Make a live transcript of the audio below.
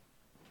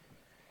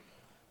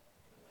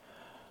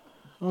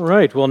All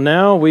right, well,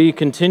 now we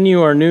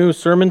continue our new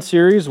sermon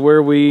series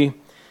where we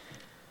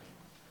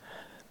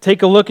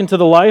take a look into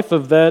the life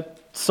of that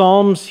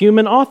Psalm's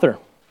human author.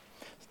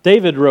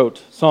 David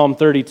wrote Psalm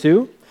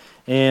 32,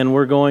 and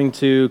we're going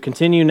to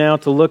continue now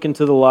to look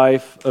into the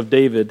life of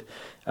David.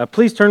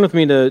 Please turn with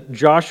me to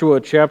Joshua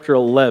chapter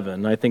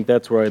 11. I think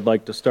that's where I'd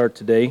like to start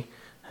today.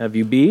 Have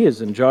you be, is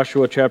in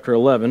Joshua chapter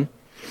 11.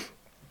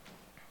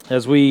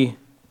 As we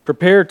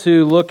prepare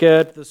to look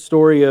at the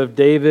story of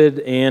David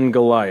and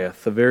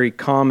Goliath, a very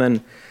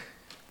common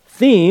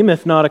theme,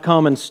 if not a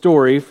common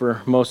story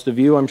for most of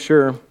you, I'm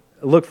sure.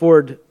 I look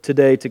forward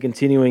today to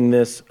continuing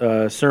this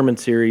sermon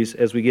series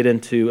as we get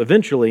into,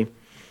 eventually,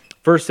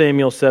 1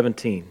 Samuel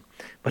 17.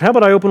 But how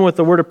about I open with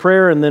a word of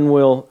prayer and then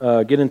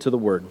we'll get into the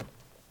Word.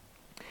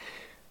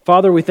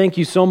 Father, we thank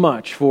you so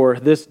much for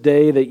this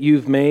day that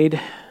you've made.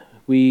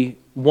 We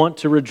want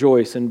to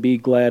rejoice and be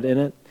glad in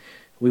it.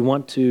 We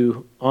want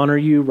to honor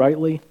you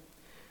rightly.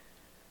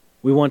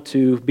 We want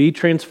to be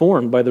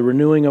transformed by the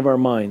renewing of our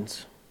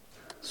minds.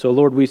 So,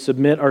 Lord, we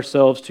submit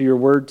ourselves to your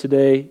word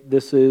today.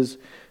 This is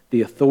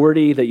the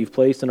authority that you've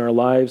placed in our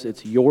lives.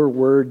 It's your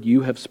word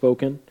you have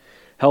spoken.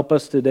 Help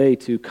us today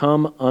to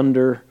come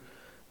under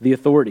the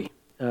authority,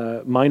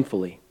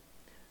 mindfully,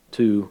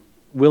 to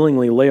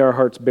willingly lay our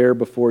hearts bare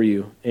before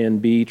you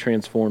and be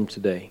transformed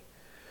today.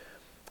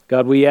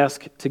 God, we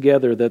ask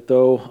together that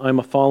though I'm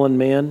a fallen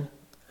man,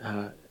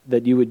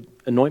 that you would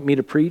anoint me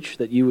to preach,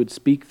 that you would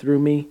speak through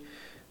me,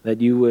 that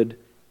you would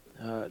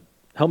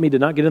help me to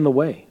not get in the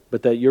way,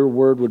 but that your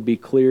word would be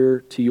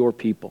clear to your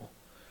people.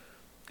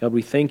 God,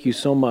 we thank you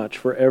so much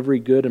for every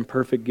good and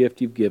perfect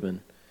gift you've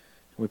given.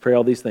 We pray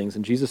all these things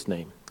in Jesus'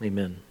 name.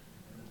 Amen.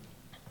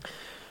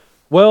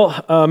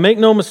 Well, make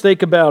no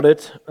mistake about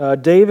it,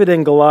 David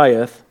and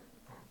Goliath,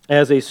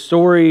 as a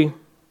story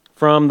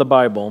from the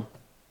Bible,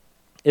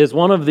 is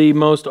one of the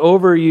most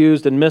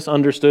overused and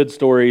misunderstood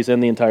stories in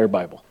the entire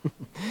Bible.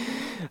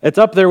 It's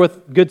up there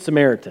with Good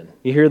Samaritan.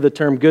 You hear the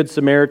term Good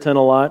Samaritan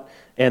a lot,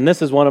 and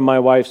this is one of my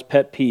wife's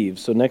pet peeves.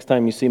 So next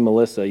time you see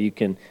Melissa, you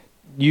can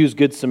use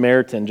Good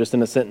Samaritan just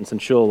in a sentence,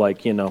 and she'll want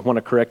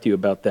to correct you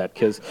about that.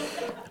 Because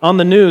on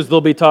the news,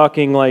 they'll be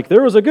talking like,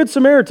 there was a Good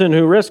Samaritan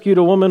who rescued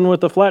a woman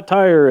with a flat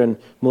tire, and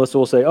Melissa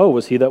will say, oh,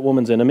 was he that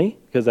woman's enemy?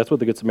 Because that's what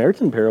the Good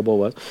Samaritan parable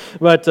was.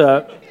 But,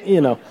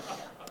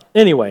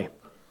 anyway.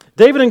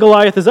 David and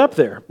Goliath is up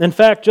there. In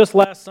fact, just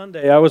last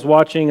Sunday, I was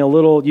watching a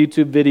little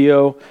YouTube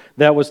video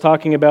that was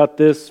talking about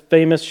this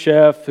famous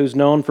chef who's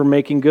known for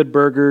making good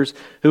burgers,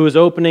 who was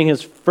opening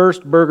his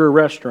first burger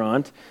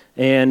restaurant,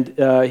 and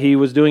he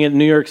was doing it in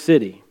New York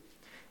City,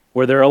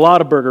 where there are a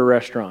lot of burger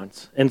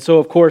restaurants. And so,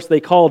 of course,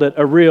 they called it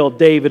a real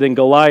David and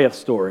Goliath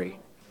story.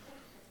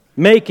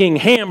 Making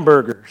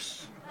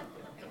hamburgers.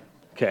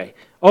 Okay.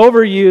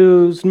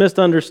 Overused,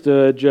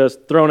 misunderstood,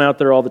 just thrown out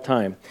there all the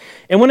time.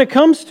 And when it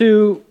comes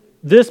to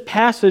this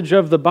passage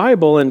of the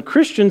Bible and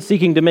Christians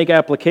seeking to make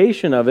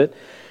application of it,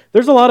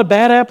 there's a lot of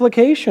bad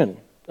application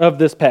of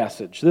this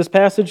passage. This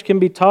passage can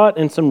be taught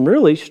in some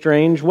really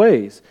strange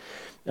ways.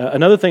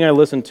 Another thing I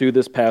listened to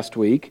this past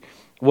week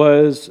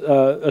was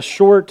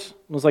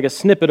like a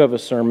snippet of a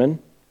sermon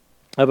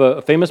of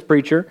a famous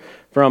preacher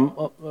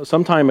from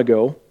some time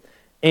ago,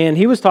 and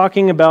he was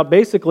talking about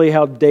basically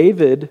how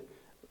David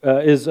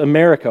is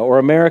America, or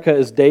America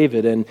is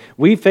David, and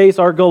we face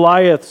our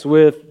Goliaths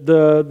with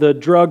the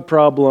drug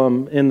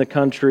problem in the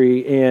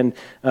country, and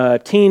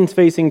teens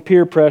facing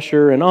peer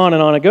pressure, and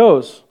on it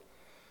goes.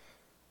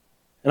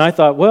 And I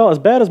thought, well, as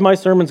bad as my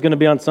sermon's going to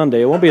be on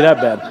Sunday, it won't be that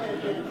bad.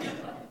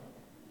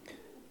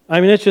 I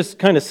mean, it's just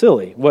kind of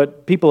silly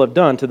what people have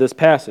done to this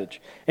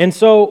passage. And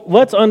so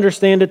let's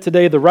understand it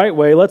today the right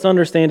way. Let's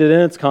understand it in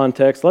its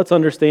context. Let's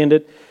understand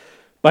it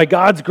by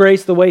God's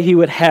grace, the way He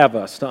would have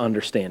us to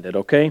understand it,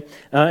 okay?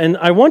 And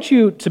I want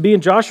you to be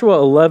in Joshua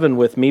 11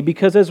 with me,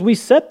 because as we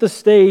set the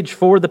stage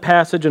for the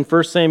passage in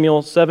 1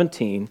 Samuel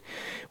 17,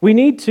 we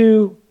need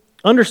to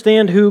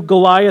understand who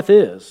Goliath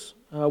is.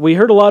 We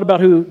heard a lot about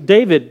who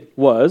David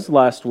was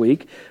last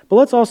week, but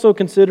let's also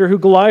consider who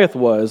Goliath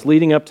was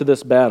leading up to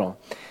this battle.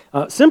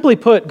 Simply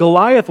put,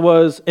 Goliath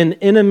was an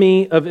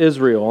enemy of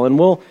Israel, and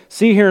we'll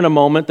see here in a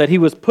moment that he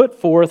was put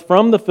forth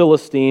from the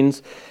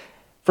Philistines,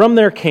 from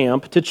their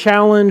camp, to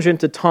challenge and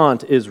to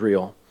taunt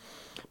Israel.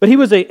 But he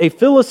was a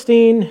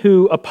Philistine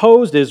who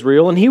opposed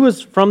Israel, and he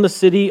was from the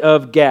city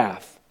of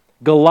Gath.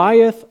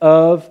 Goliath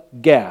of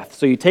Gath.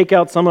 So you take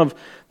out some of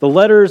the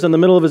letters in the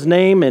middle of his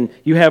name, and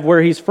you have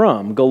where he's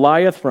from.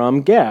 Goliath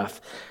from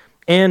Gath.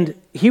 And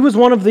he was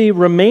one of the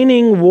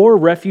remaining war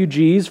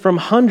refugees from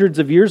hundreds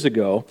of years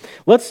ago.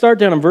 Let's start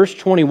down in verse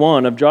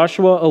 21 of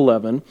Joshua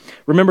 11.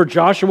 Remember,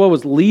 Joshua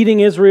was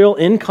leading Israel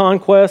in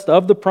conquest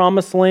of the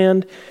promised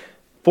land,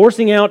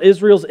 forcing out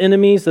Israel's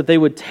enemies that they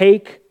would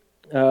take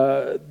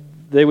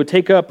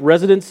up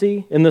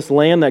residency in this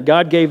land that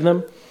God gave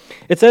them.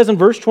 It says in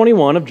verse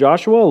 21 of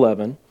Joshua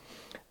 11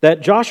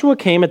 that Joshua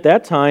came at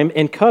that time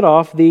and cut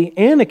off the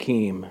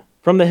Anakim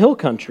from the hill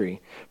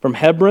country, from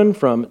Hebron,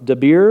 from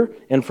Debir,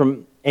 and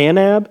from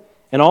Anab,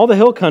 and all the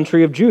hill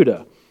country of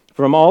Judah,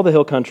 from all the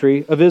hill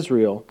country of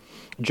Israel.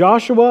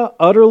 Joshua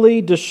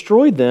utterly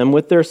destroyed them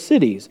with their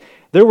cities.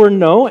 There were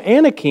no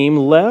Anakim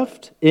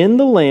left in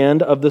the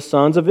land of the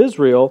sons of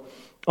Israel,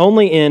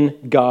 only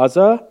in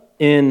Gaza,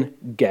 in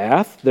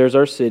Gath, there's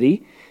our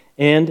city,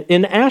 and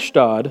in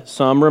Ashdod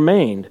some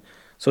remained.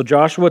 So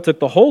Joshua took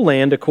the whole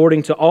land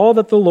according to all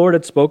that the Lord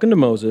had spoken to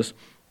Moses,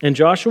 and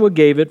Joshua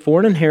gave it for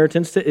an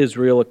inheritance to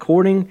Israel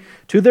according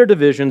to their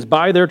divisions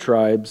by their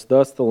tribes.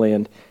 Thus the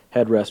land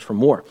had rest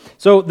from war.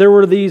 So there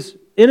were these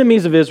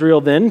enemies of Israel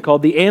then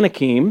called the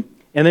Anakim,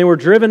 and they were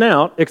driven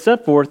out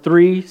except for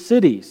 3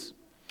 cities.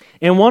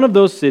 And one of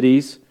those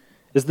cities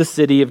is the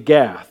city of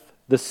Gath,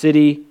 the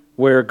city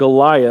where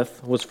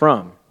Goliath was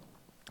from.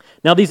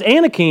 Now these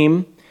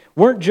Anakim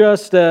weren't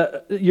just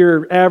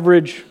your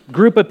average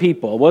group of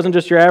people. It wasn't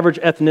just your average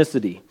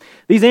ethnicity.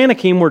 These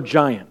Anakim were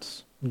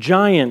giants,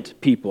 giant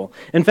people.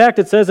 In fact,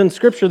 it says in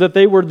Scripture that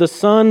they were the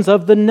sons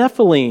of the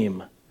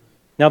Nephilim.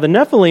 Now the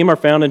Nephilim are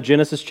found in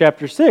Genesis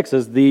chapter 6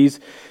 as these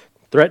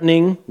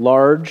threatening,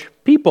 large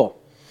people.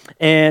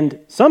 And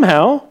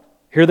somehow,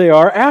 here they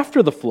are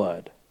after the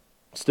flood,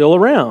 still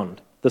around.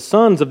 The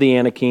sons of the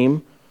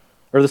Anakim,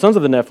 or the sons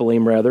of the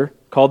Nephilim, rather,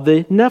 called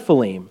the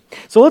Nephilim.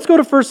 So let's go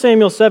to 1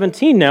 Samuel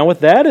 17 now with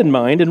that in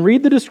mind and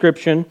read the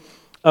description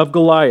of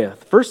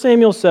Goliath. 1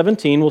 Samuel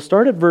 17, we'll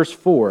start at verse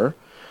 4,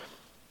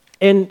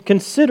 and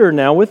consider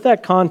now with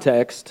that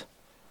context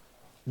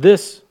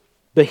this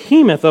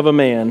behemoth of a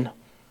man,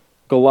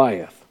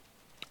 Goliath.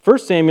 1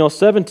 Samuel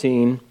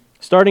 17,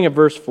 starting at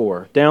verse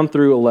 4, down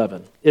through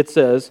 11. It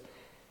says,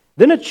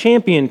 "Then a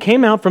champion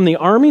came out from the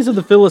armies of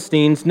the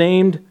Philistines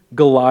named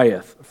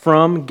Goliath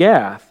from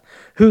Gath,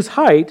 whose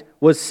height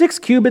was 6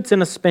 cubits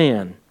and a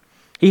span.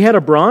 He had a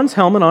bronze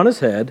helmet on his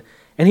head,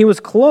 and he was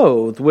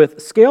clothed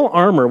with scale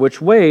armor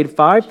which weighed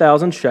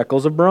 5,000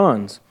 shekels of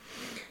bronze.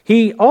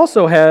 He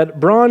also had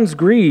bronze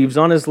greaves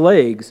on his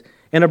legs,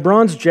 and a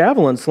bronze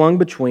javelin slung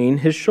between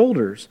his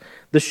shoulders.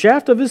 The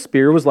shaft of his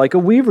spear was like a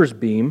weaver's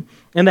beam,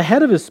 and the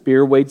head of his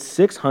spear weighed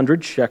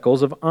 600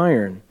 shekels of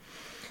iron.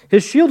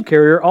 His shield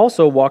carrier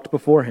also walked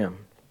before him.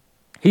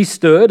 He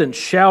stood and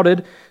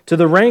shouted to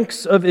the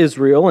ranks of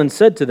Israel and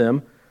said to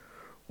them,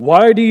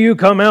 'Why do you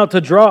come out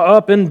to draw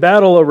up in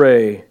battle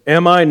array?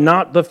 Am I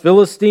not the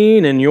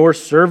Philistine and your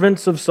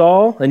servants of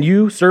Saul, and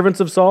you servants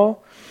of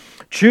Saul?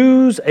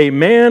 Choose a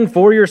man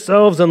for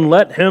yourselves and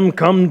let him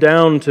come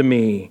down to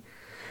me.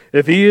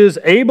 If he is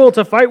able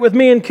to fight with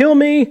me and kill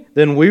me,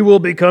 then we will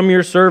become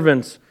your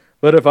servants.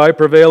 But if I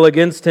prevail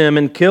against him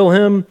and kill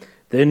him,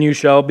 then you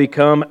shall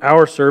become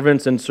our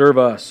servants and serve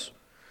us.'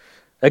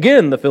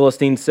 Again, the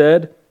Philistine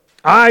said,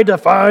 'I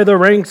defy the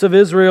ranks of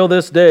Israel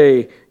this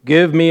day.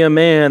 Give me a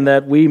man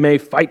that we may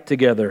fight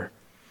together.'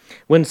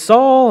 When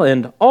Saul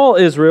and all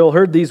Israel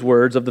heard these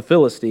words of the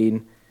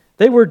Philistine,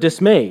 they were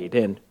dismayed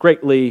and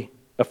greatly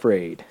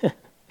afraid."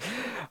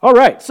 All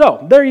right,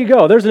 so there you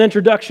go. There's an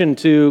introduction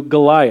to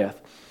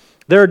Goliath.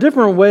 There are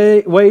different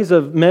ways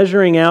of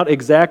measuring out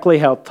exactly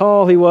how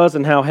tall he was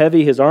and how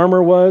heavy his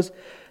armor was,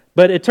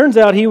 but it turns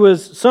out he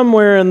was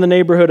somewhere in the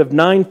neighborhood of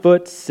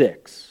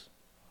 9'6".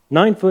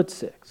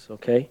 9'6",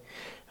 okay?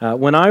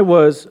 When I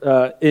was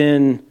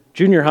in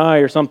junior high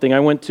or something, I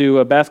went to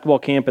a basketball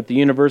camp at the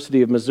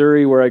University of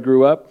Missouri where I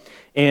grew up,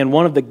 and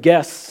one of the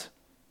guests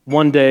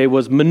one day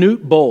was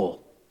Manute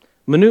Bol.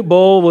 Manute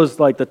Bol was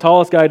like the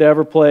tallest guy to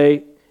ever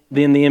play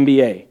in the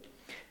NBA,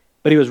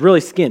 but he was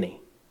really skinny.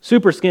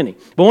 Super skinny.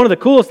 But one of the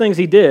coolest things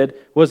he did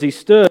was he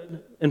stood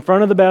in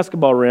front of the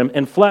basketball rim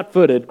and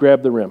flat-footed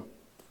grabbed the rim.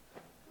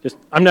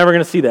 I'm never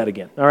going to see that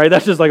again. All right,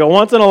 that's just like a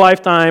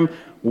once-in-a-lifetime,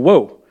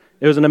 whoa.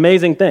 It was an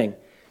amazing thing.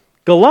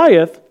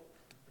 Goliath,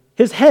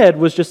 his head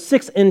was just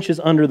 6 inches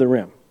under the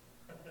rim.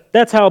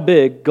 That's how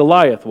big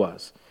Goliath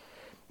was.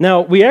 Now,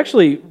 we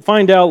actually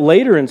find out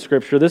later in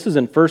Scripture, this is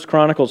in 1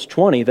 Chronicles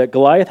 20, that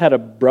Goliath had a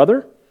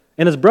brother,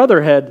 and his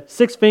brother had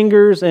 6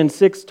 fingers and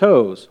 6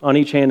 toes on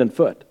each hand and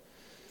foot.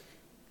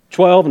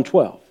 12 and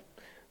 12.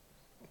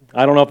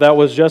 I don't know if that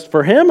was just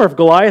for him or if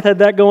Goliath had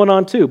that going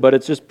on too, but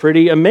it's just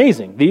pretty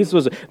amazing. This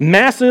was a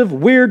massive,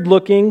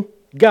 weird-looking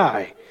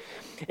guy.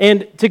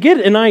 And to get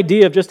an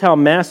idea of just how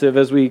massive,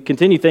 as we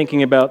continue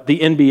thinking about the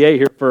NBA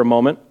here for a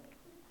moment,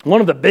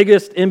 one of the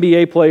biggest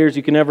NBA players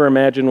you can ever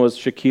imagine was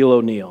Shaquille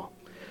O'Neal.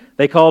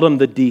 They called him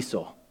the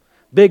Diesel.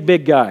 Big,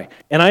 big guy.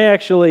 And I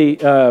actually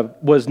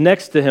was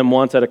next to him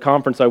once at a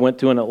conference I went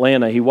to in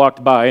Atlanta. He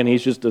walked by, and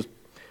he's just a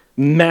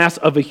mass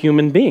of a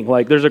human being.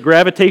 Like, there's a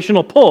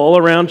gravitational pull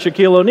around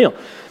Shaquille O'Neal.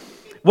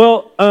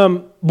 Well,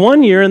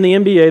 one year in the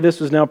NBA, this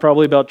was now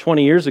probably about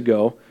 20 years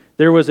ago,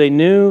 there was a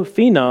new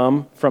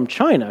phenom from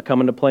China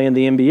coming to play in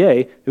the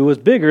NBA who was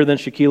bigger than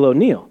Shaquille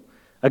O'Neal,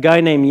 a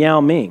guy named Yao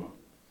Ming.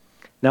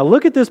 Now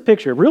look at this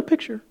picture, real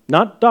picture,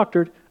 not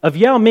doctored, of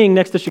Yao Ming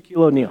next to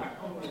Shaquille O'Neal.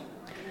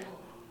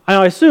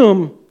 I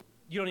assume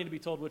you don't need to be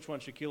told which one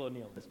Shaquille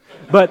O'Neal is,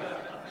 but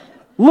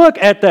look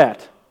at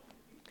that.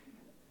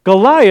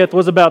 Goliath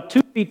was about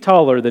 2 feet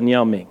taller than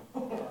Yao Ming.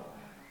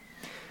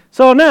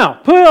 So now,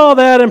 put all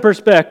that in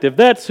perspective.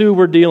 That's who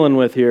we're dealing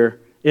with here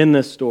in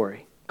this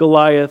story,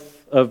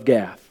 Goliath of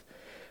Gath.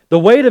 The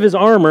weight of his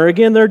armor,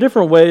 again, there are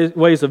different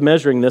ways of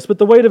measuring this, but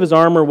the weight of his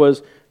armor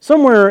was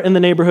somewhere in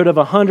the neighborhood of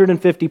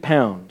 150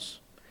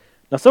 pounds.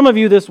 Now, some of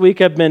you this week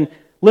have been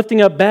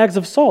lifting up bags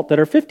of salt that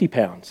are 50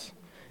 pounds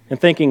and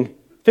thinking,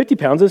 50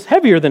 pounds is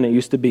heavier than it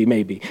used to be,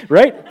 maybe,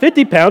 right?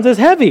 50 pounds is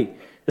heavy,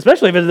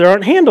 especially if there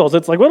aren't handles.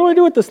 It's like, what do I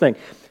do with this thing?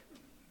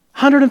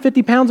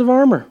 150 pounds of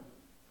armor.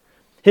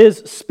 His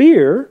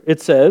spear,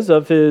 it says,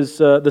 of his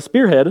the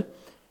spearhead,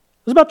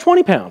 was about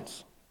 20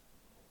 pounds.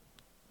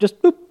 Just,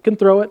 boop, can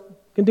throw it,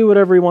 can do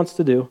whatever he wants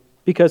to do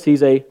because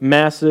he's a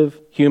massive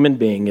human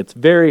being. It's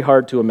very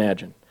hard to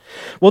imagine.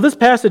 Well, this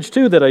passage,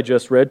 too, that I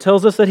just read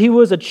tells us that he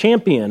was a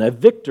champion, a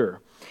victor.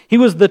 He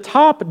was the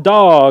top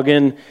dog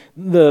in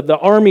the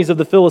armies of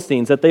the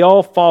Philistines that they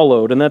all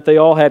followed and that they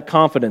all had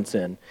confidence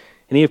in.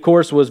 And he, of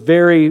course, was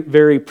very,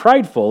 very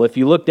prideful. If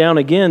you look down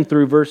again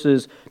through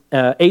verses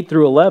 8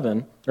 through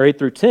 11, or 8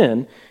 through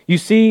 10, you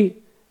see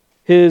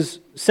his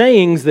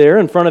sayings there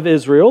in front of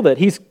Israel that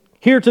he's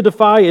here to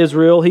defy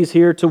Israel, he's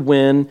here to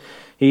win.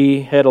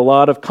 He had a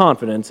lot of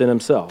confidence in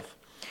himself.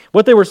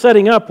 What they were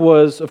setting up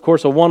was, of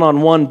course, a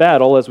one-on-one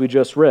battle, as we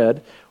just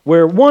read,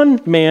 where one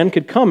man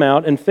could come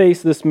out and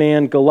face this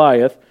man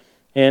Goliath,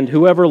 and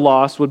whoever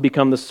lost would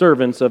become the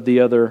servants of the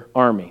other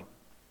army.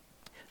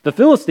 The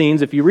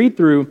Philistines, if you read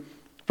through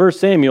 1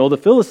 Samuel, the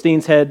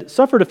Philistines had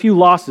suffered a few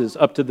losses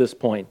up to this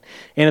point,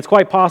 and it's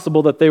quite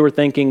possible that they were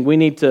thinking, we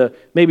need to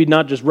maybe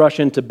not just rush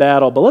into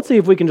battle, but let's see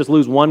if we can just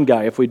lose one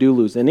guy if we do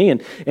lose any,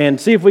 and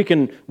see if we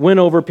can win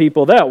over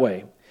people that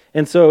way.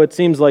 And so it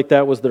seems like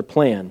that was their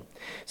plan.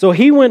 So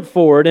he went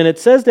forward, and it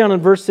says down in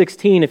verse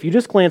 16, if you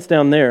just glance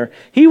down there,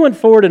 he went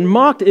forward and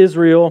mocked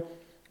Israel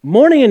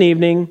morning and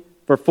evening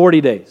for 40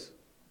 days.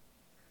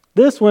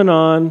 This went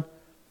on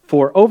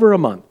for over a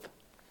month,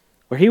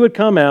 where he would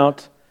come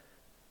out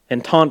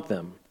and taunt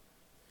them.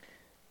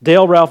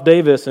 Dale Ralph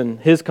Davis, in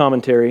his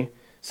commentary,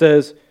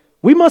 says,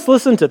 we must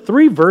listen to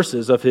 3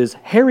 verses of his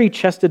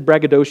hairy-chested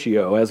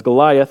braggadocio as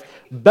Goliath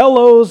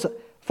bellows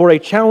for a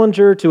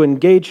challenger to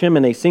engage him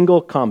in a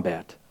single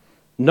combat.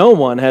 No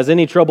one has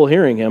any trouble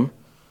hearing him.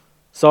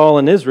 Saul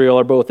and Israel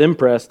are both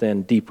impressed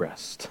and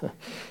depressed.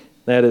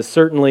 That is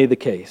certainly the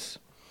case.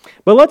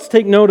 But let's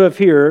take note of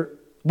here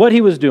what he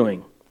was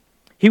doing.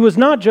 He was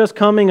not just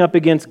coming up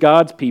against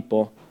God's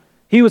people,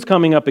 he was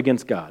coming up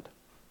against God.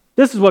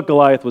 This is what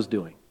Goliath was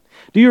doing.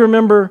 Do you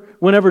remember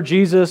whenever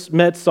Jesus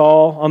met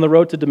Saul on the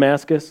road to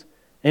Damascus,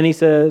 and he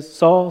says,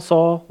 Saul,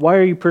 Saul, why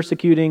are you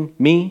persecuting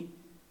me?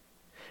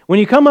 When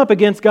you come up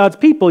against God's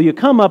people, you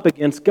come up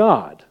against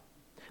God.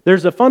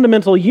 There's a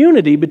fundamental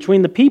unity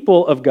between the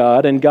people of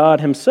God and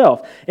God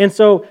himself. And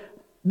so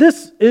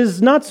this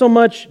is not so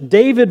much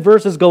David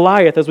versus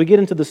Goliath as we get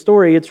into the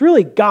story. It's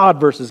really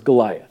God versus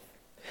Goliath.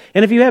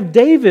 And if you have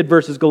David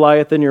versus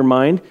Goliath in your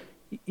mind,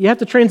 you have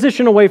to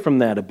transition away from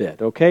that a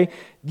bit, okay?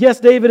 Yes,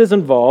 David is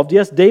involved.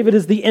 Yes, David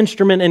is the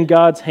instrument in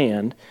God's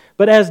hand.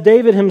 But as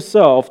David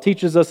himself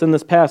teaches us in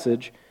this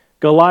passage,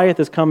 Goliath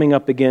is coming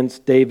up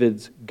against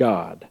David's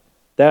God.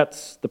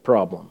 That's the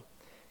problem.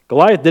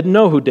 Goliath didn't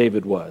know who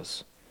David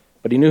was,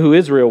 but he knew who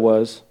Israel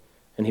was,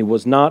 and he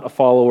was not a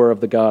follower of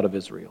the God of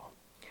Israel.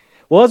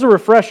 Well, as a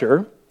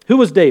refresher, who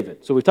was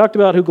David? So we talked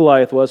about who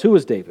Goliath was. Who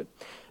was David?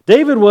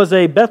 David was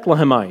a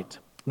Bethlehemite,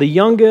 the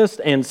youngest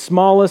and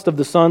smallest of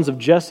the sons of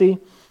Jesse.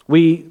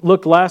 We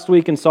looked last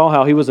week and saw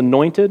how he was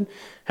anointed,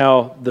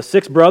 how the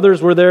 6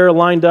 brothers were there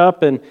lined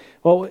up, and,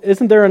 well,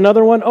 isn't there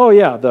another one? Oh,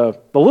 yeah, the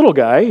little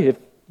guy, if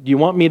you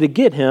want me to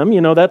get him,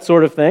 that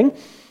sort of thing.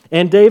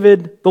 And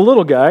David, the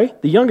little guy,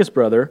 the youngest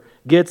brother,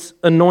 gets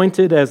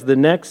anointed as the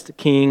next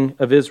king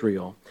of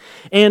Israel.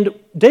 And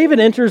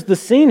David enters the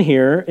scene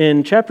here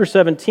in chapter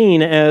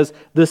 17 as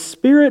the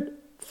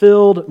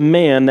Spirit-filled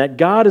man that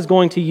God is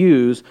going to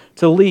use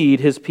to lead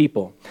his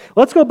people.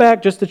 Let's go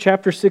back just to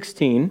chapter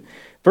 16,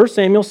 1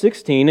 Samuel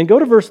 16, and go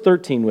to verse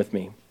 13 with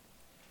me.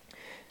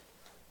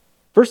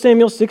 1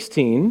 Samuel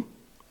 16,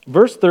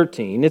 verse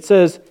 13, it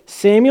says,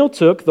 Samuel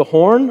took the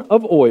horn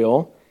of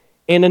oil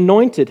and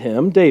anointed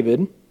him,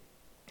 David,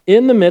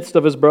 in the midst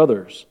of his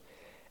brothers.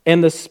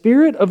 And the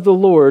Spirit of the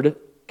Lord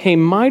came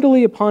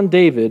mightily upon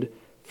David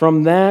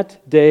from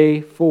that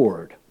day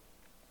forward.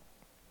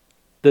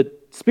 The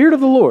Spirit of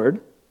the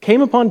Lord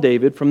came upon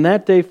David from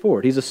that day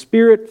forward. He's a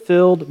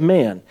Spirit-filled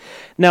man.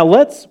 Now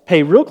let's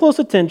pay real close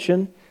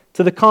attention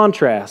to the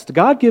contrast.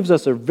 God gives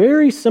us a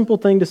very simple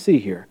thing to see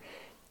here.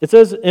 It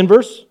says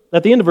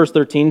at the end of verse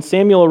 13,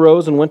 Samuel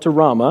arose and went to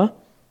Ramah.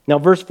 Now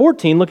verse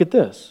 14, look at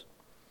this.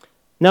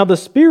 Now the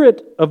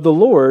Spirit of the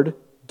Lord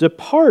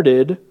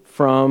departed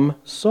from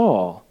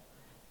Saul,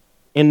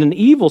 and an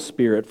evil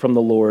spirit from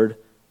the Lord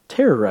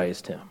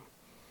terrorized him.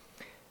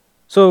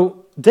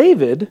 So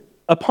David,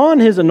 upon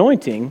his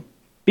anointing,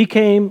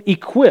 became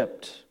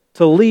equipped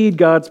to lead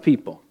God's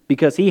people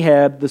because he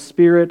had the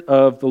Spirit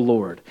of the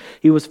Lord.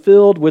 He was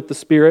filled with the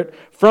Spirit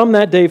from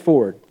that day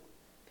forward.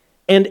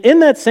 And in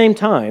that same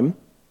time,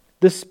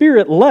 the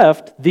Spirit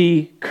left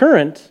the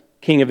current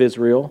king of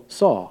Israel,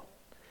 Saul.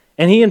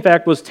 And he, in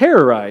fact, was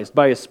terrorized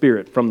by a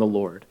spirit from the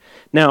Lord.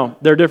 Now,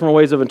 there are different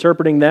ways of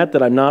interpreting that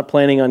I'm not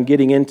planning on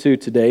getting into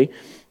today.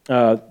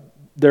 The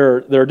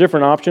there are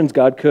different options.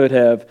 God could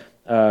have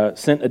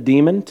sent a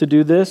demon to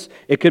do this.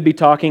 It could be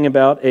talking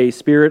about a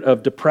spirit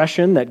of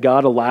depression that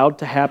God allowed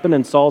to happen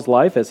in Saul's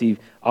life as he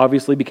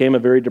obviously became a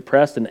very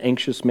depressed and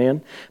anxious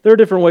man. There are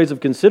different ways of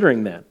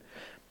considering that.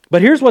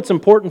 But here's what's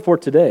important for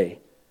today.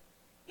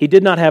 He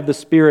did not have the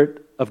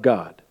Spirit of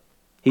God.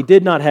 He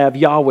did not have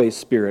Yahweh's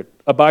Spirit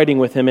abiding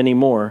with him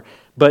anymore,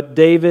 but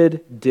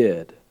David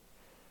did.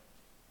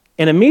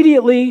 And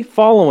immediately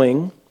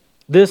following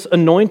this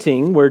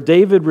anointing where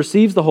David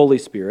receives the Holy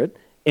Spirit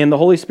and the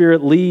Holy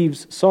Spirit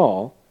leaves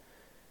Saul,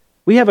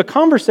 we have a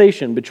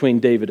conversation between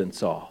David and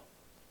Saul.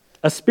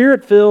 A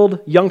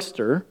Spirit-filled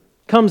youngster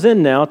comes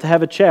in now to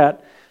have a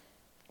chat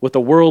with a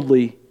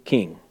worldly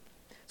king.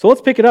 So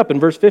let's pick it up in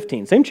verse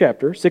 15, same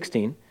chapter,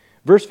 16,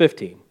 verse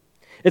 15.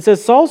 It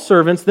says, Saul's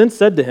servants then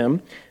said to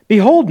him,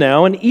 Behold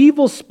now, an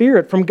evil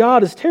spirit from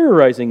God is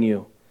terrorizing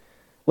you.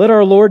 Let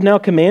our Lord now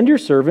command your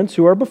servants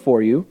who are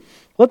before you.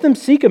 Let them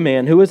seek a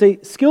man who is a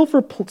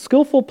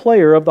skillful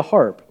player of the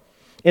harp.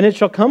 And it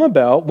shall come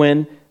about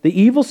when the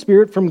evil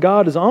spirit from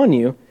God is on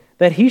you,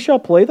 that he shall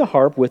play the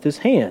harp with his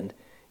hand,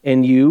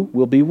 and you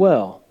will be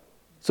well.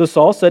 So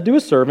Saul said to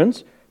his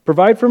servants,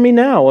 Provide for me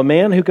now a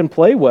man who can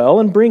play well,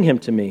 and bring him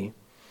to me.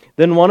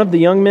 Then one of the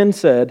young men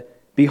said,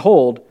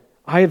 Behold,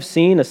 I have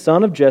seen a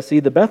son of Jesse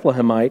the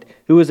Bethlehemite,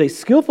 who is a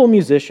skillful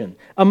musician,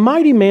 a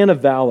mighty man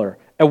of valor,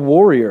 a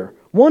warrior,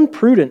 one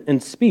prudent in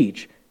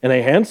speech, and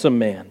a handsome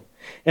man.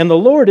 And the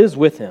Lord is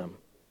with him.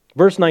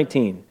 Verse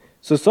 19,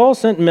 So Saul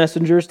sent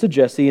messengers to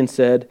Jesse and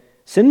said,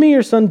 Send me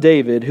your son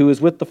David, who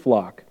is with the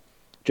flock.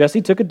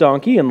 Jesse took a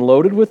donkey and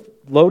loaded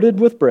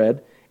with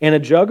bread, and a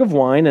jug of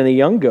wine and a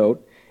young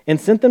goat, and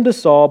sent them to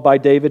Saul by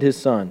David his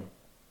son.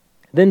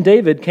 Then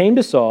David came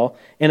to Saul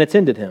and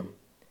attended him.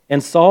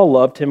 And Saul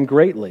loved him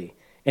greatly,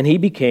 and he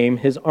became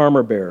his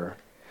armor-bearer.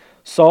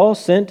 Saul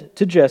sent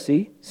to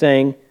Jesse,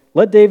 saying,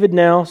 Let David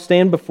now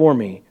stand before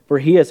me, for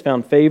he has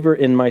found favor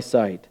in my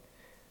sight.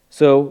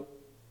 So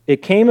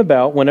it came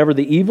about, whenever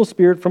the evil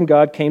spirit from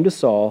God came to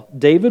Saul,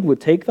 David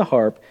would take the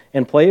harp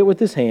and play it with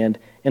his hand,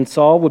 and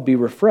Saul would be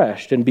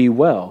refreshed and be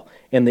well,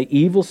 and the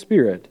evil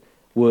spirit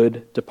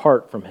would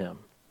depart from him.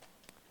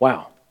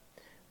 Wow.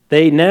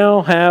 They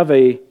now have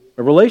a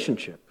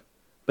relationship,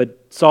 but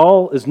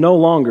Saul is no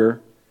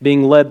longer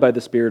being led by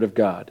the Spirit of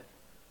God.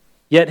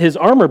 Yet his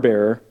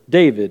armor-bearer,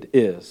 David,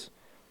 is.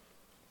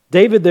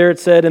 David, there it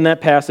said in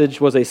that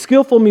passage, was a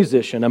skillful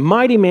musician, a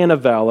mighty man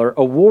of valor,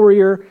 a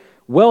warrior,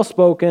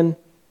 well-spoken,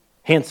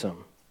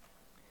 handsome.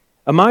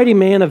 A mighty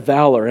man of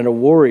valor and a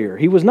warrior.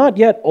 He was not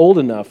yet old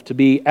enough to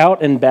be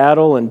out in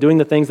battle and doing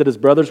the things that his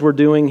brothers were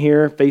doing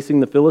here,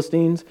 facing the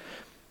Philistines,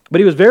 but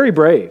he was very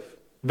brave,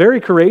 very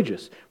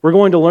courageous. We're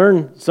going to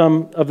learn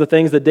some of the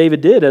things that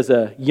David did as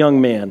a young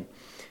man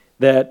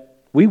that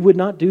we would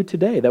not do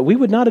today, that we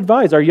would not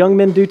advise our young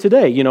men do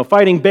today,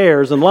 fighting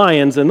bears and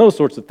lions and those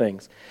sorts of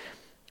things.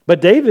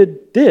 But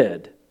David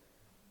did.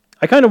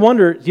 I kind of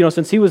wonder,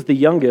 since he was the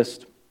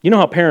youngest, you know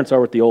how parents are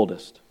with the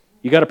oldest.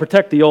 You got to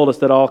protect the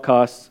oldest at all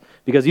costs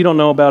because you don't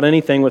know about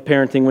anything with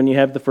parenting when you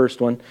have the first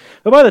one.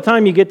 But by the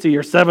time you get to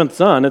your seventh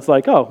son, it's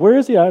like, oh, where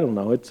is he? I don't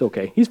know. It's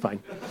okay. He's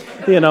fine.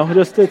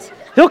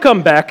 He'll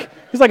come back.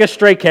 He's like a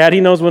stray cat. He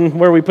knows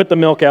where we put the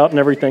milk out and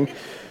everything.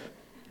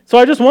 So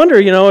I just wonder,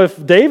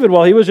 if David,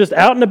 while he was just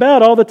out and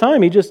about all the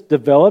time, he just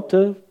developed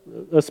a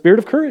spirit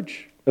of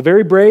courage. A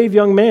very brave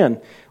young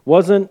man,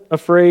 wasn't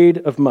afraid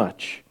of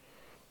much.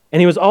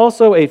 And he was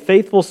also a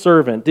faithful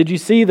servant. Did you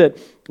see that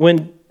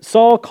when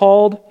Saul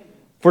called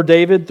for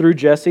David through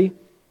Jesse,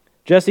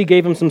 Jesse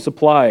gave him some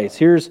supplies.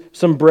 Here's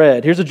some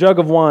bread. Here's a jug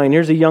of wine.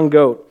 Here's a young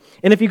goat.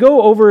 And if you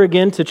go over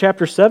again to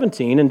chapter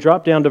 17 and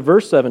drop down to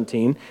verse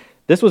 17,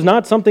 this was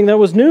not something that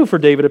was new for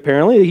David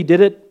apparently. He did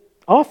it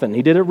often.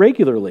 He did it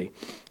regularly.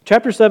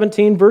 Chapter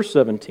 17, verse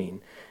 17.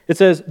 It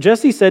says,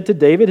 Jesse said to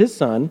David his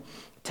son,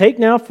 Take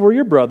now for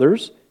your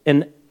brothers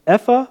an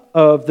ephah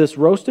of this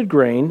roasted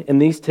grain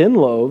and these 10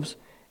 loaves,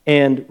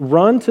 and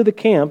run to the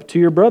camp to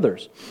your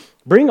brothers.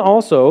 Bring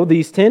also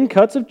these 10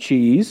 cuts of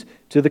cheese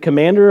to the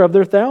commander of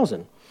their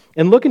 1,000,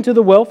 and look into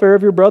the welfare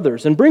of your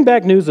brothers, and bring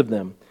back news of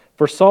them.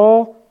 For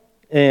Saul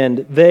and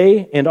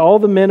they and all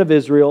the men of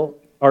Israel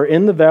are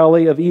in the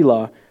valley of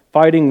Elah,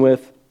 fighting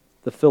with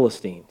the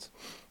Philistines.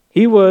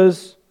 He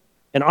was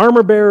an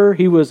armor bearer,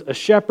 he was a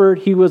shepherd,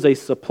 he was a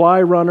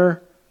supply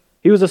runner,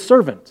 he was a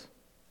servant.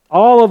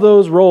 All of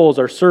those roles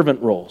are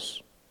servant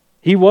roles.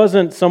 He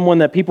wasn't someone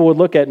that people would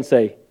look at and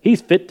say,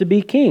 he's fit to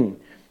be king.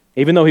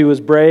 Even though he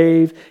was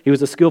brave, he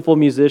was a skillful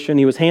musician,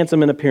 he was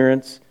handsome in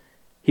appearance,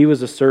 he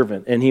was a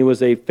servant, and he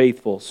was a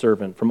faithful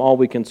servant from all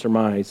we can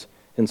surmise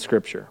in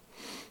Scripture.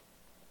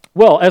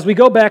 Well, as we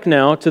go back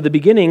now to the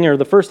beginning or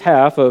the first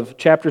half of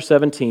chapter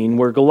 17,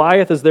 where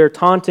Goliath is there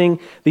taunting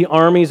the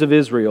armies of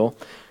Israel,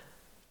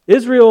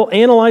 Israel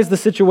analyzed the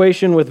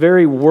situation with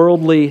very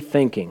worldly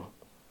thinking.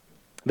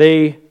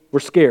 They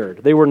were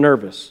scared. They were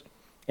nervous.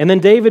 And then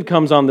David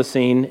comes on the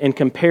scene and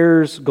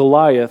compares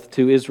Goliath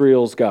to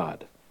Israel's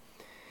God.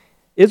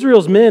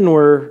 Israel's men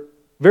were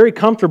very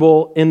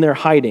comfortable in their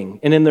hiding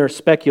and in their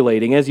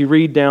speculating. As you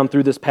read down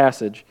through this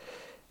passage,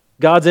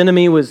 God's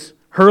enemy was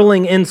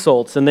hurling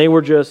insults, and they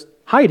were just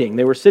hiding.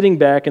 They were sitting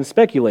back and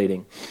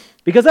speculating.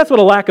 Because that's what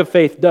a lack of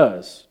faith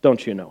does,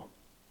 don't you know?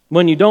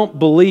 When you don't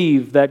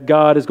believe that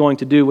God is going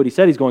to do what he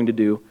said he's going to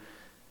do,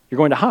 you're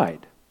going to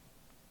hide.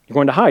 You're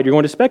going to hide. You're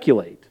going to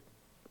speculate.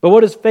 But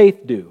what does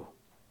faith do?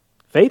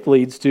 Faith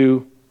leads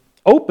to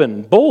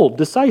open, bold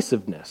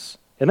decisiveness.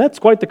 And that's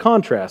quite the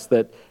contrast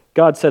that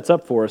God sets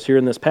up for us here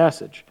in this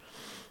passage.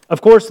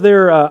 Of course,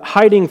 their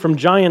hiding from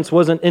giants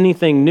wasn't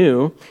anything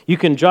new. You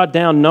can jot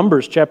down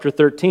Numbers chapter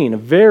 13, a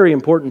very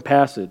important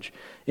passage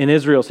in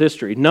Israel's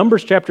history.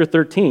 Numbers chapter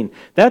 13,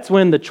 that's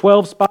when the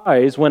 12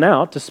 spies went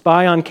out to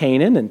spy on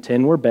Canaan, and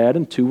 10 were bad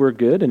and 2 were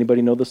good.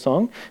 Anybody know the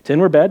song? 10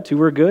 were bad, 2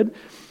 were good.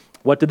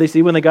 What did they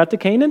see when they got to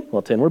Canaan?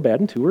 Well, 10 were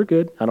bad and 2 were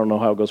good. I don't know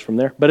how it goes from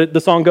there, but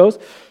the song goes,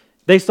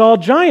 they saw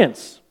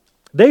giants.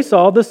 They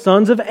saw the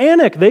sons of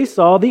Anak. They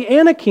saw the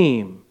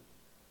Anakim.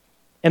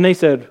 And they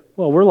said,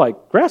 well, we're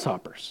like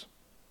grasshoppers.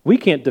 We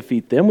can't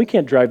defeat them. We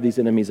can't drive these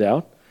enemies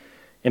out.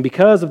 And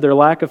because of their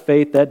lack of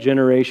faith, that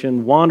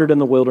generation wandered in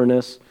the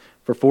wilderness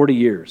for 40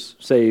 years,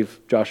 save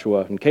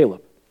Joshua and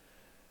Caleb.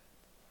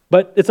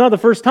 But it's not the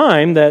first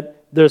time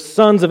that the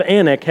sons of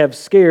Anak have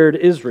scared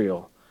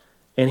Israel.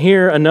 And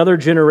here another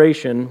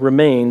generation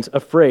remains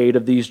afraid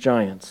of these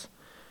giants.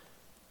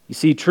 You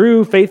see,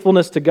 true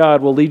faithfulness to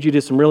God will lead you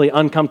to some really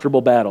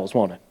uncomfortable battles,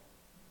 won't it?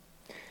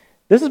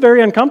 This is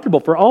very uncomfortable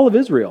for all of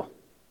Israel.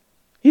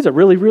 He's a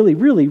really, really,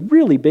 really,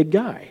 really big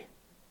guy.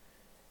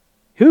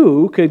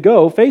 Who could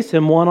go face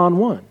him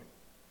one-on-one?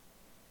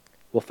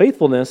 Well,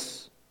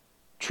 faithfulness,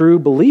 true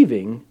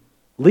believing,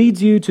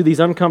 leads you to these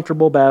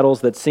uncomfortable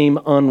battles that seem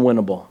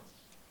unwinnable.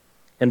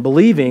 And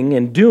believing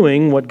and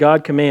doing what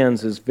God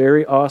commands is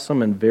very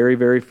awesome and very,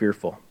 very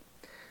fearful.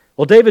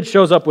 Well, David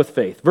shows up with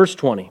faith. Verse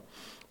 20.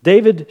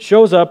 David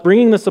shows up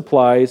bringing the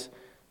supplies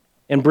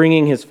and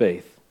bringing his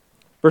faith.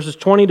 Verses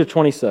 20 to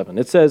 27.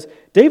 It says,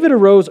 David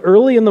arose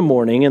early in the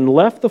morning and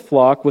left the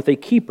flock with a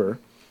keeper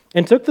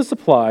and took the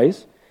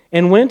supplies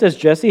and went as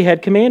Jesse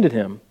had commanded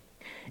him.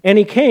 And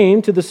he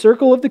came to the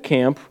circle of the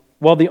camp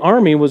while the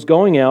army was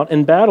going out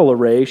in battle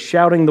array,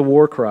 shouting the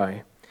war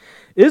cry.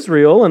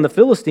 Israel and the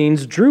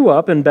Philistines drew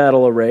up in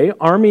battle array,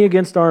 army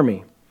against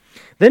army.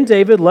 Then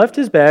David left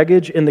his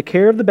baggage in the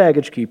care of the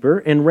baggage keeper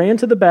and ran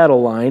to the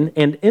battle line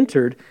and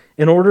entered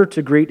in order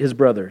to greet his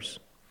brothers.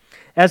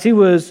 As he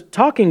was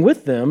talking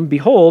with them,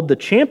 behold, the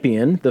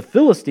champion, the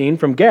Philistine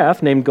from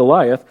Gath named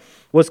Goliath,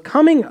 was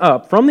coming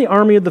up from the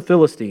army of the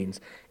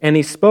Philistines, and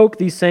he spoke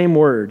these same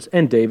words,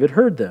 and David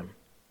heard them.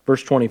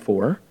 Verse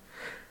 24,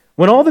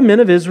 when all the men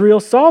of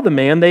Israel saw the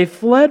man, they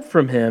fled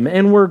from him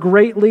and were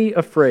greatly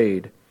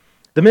afraid.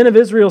 The men of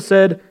Israel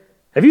said,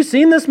 have you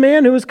seen this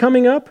man who is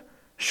coming up?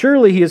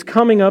 Surely he is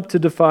coming up to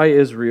defy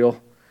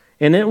Israel.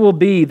 And it will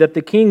be that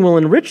the king will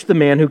enrich the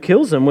man who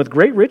kills him with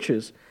great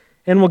riches,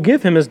 and will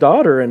give him his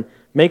daughter and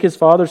make his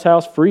father's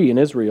house free in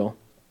Israel.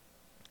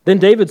 Then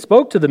David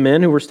spoke to the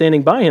men who were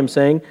standing by him,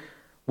 saying,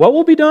 what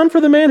will be done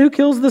for the man who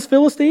kills this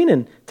Philistine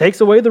and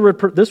takes away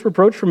this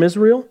reproach from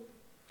Israel?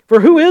 For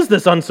who is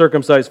this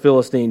uncircumcised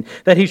Philistine,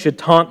 that he should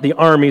taunt the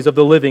armies of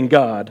the living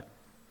God?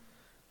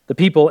 The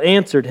people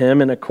answered him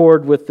in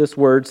accord with this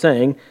word,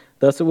 saying,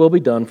 thus it will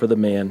be done for the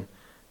man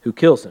who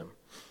kills him.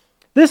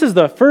 This is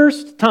the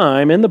first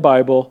time in the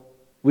Bible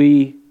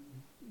we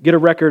get a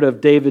record of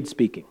David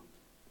speaking.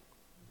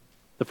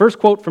 The first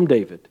quote from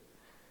David.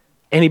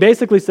 And he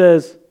basically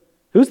says,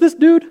 who's this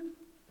dude?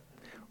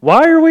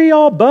 Why are we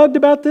all bugged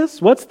about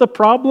this? What's the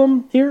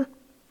problem here?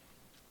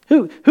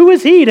 Who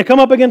is he to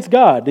come up against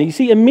God? And you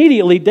see,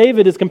 immediately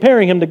David is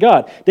comparing him to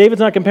God. David's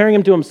not comparing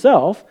him to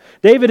himself.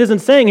 David isn't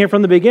saying here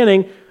from the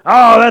beginning,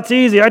 oh, that's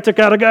easy. I took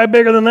out a guy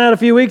bigger than that a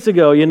few weeks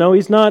ago. You know,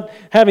 he's not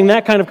having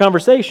that kind of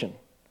conversation.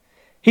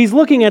 He's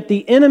looking at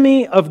the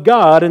enemy of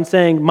God and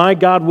saying, my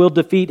God will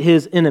defeat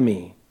his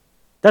enemy.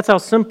 That's how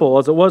simple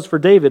as it was for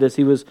David as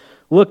he was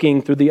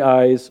looking through the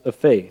eyes of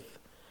faith.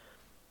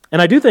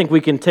 And I do think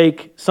we can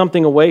take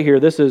something away here.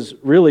 This is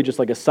really just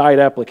like a side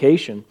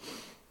application.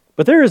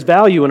 But there is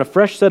value in a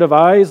fresh set of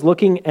eyes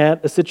looking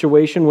at a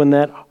situation when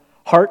that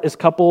heart is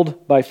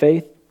coupled by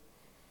faith.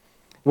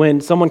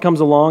 When someone comes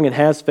along and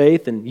has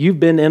faith and you've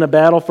been in a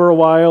battle for a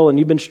while and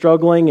you've been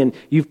struggling and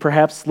you've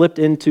perhaps slipped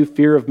into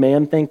fear of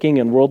man thinking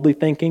and worldly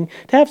thinking,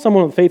 to have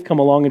someone with faith come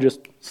along and just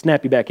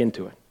snap you back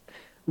into it.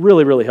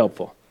 Really, really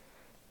helpful.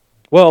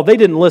 Well, they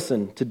didn't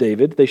listen to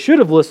David. They should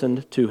have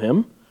listened to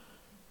him.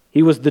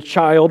 He was the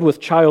child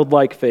with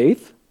childlike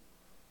faith.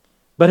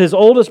 But his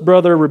oldest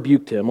brother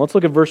rebuked him. Let's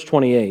look at verse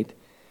 28.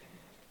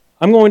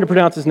 I'm going to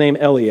pronounce his name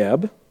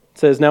Eliab. It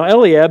says, now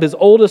Eliab, his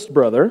oldest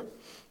brother,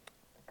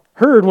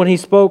 heard when he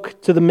spoke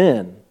to the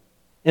men.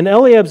 And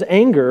Eliab's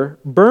anger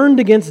burned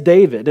against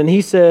David, and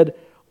he said,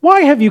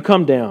 why have you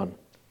come down?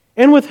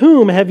 And with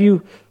whom have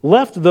you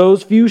left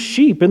those few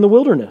sheep in the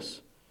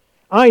wilderness?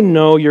 I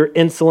know your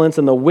insolence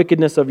and the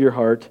wickedness of your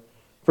heart,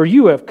 for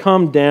you have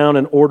come down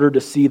in order to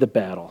see the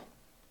battle.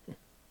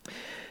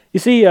 You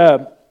see,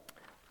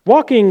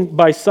 walking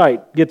by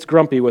sight gets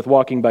grumpy with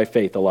walking by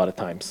faith a lot of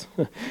times.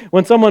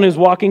 When someone who's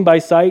walking by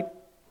sight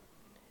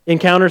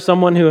encounters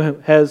someone who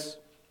has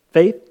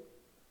faith,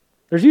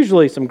 there's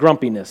usually some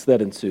grumpiness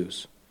that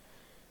ensues.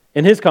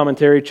 In his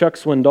commentary, Chuck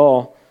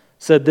Swindoll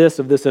said this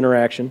of this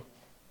interaction: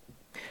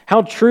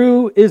 "How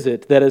true is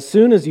it that as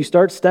soon as you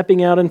start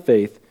stepping out in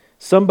faith,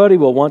 somebody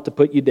will want to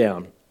put you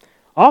down,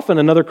 often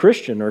another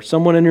Christian or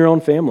someone in your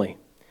own family.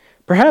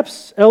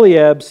 Perhaps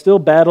Eliab still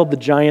battled the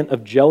giant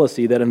of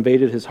jealousy that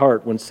invaded his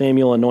heart when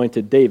Samuel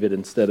anointed David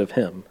instead of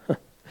him."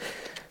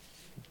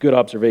 Good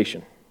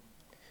observation.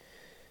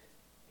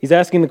 He's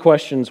asking the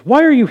questions,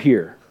 why are you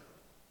here?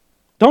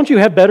 Don't you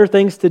have better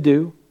things to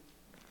do?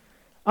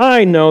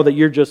 I know that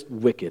you're just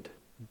wicked,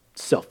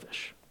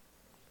 selfish.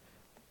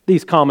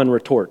 These common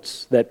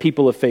retorts that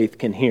people of faith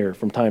can hear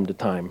from time to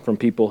time from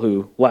people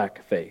who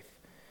lack faith.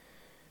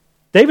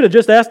 David had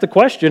just asked a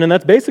question, and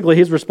that's basically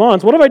his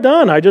response. What have I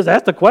done? I just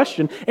asked a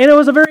question, and it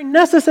was a very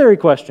necessary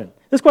question.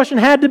 This question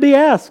had to be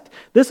asked.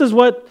 This is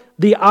what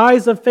the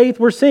eyes of faith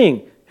were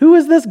seeing. Who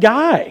is this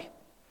guy?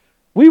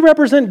 We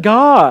represent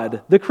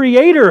God, the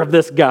creator of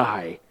this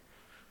guy.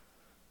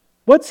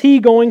 What's he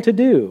going to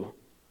do?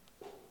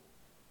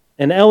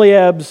 And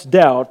Eliab's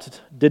doubt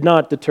did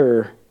not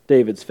deter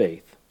David's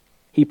faith.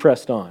 He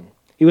pressed on.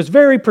 He was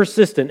very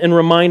persistent in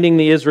reminding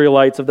the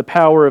Israelites of the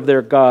power of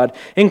their God,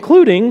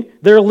 including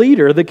their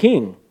leader, the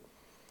king.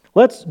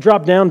 Let's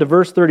drop down to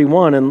verse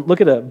 31 and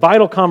look at a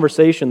vital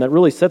conversation that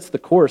really sets the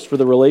course for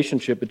the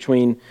relationship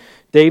between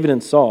David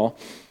and Saul.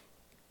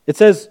 It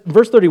says,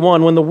 verse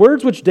 31, "When the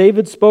words which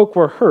David spoke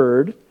were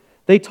heard,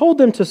 they told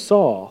them to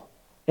Saul,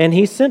 and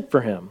he sent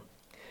for him.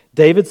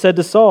 David said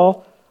to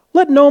Saul,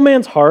 'Let no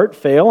man's heart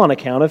fail on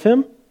account of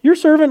him. Your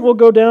servant will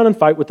go down and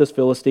fight with this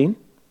Philistine.'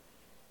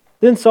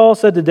 Then Saul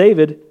said to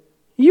David,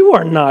 'You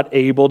are not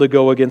able to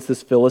go against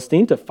this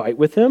Philistine to fight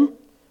with him,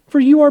 for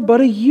you are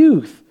but a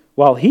youth,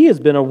 while he has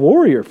been a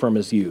warrior from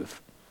his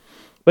youth.'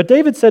 But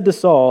David said to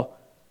Saul,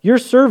 'Your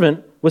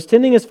servant was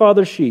tending his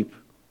father's sheep.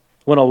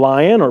 When a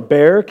lion or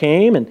bear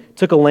came and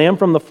took a lamb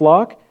from the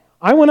flock,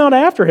 I went out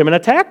after him and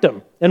attacked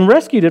him and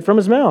rescued it from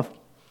his mouth.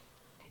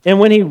 And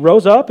when he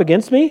rose up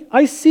against me,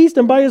 I seized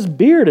him by his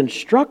beard and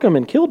struck him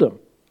and killed him.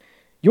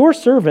 Your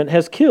servant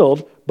has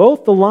killed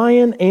both the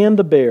lion and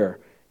the bear,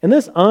 and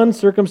this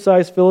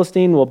uncircumcised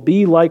Philistine will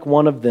be like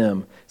one of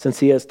them, since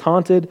he has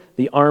taunted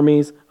the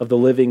armies of the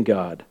living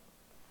God.'"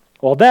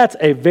 Well, that's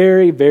a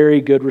very,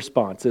 very good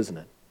response, isn't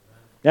it?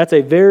 That's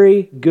a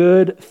very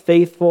good,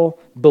 faithful,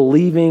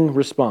 believing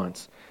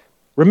response.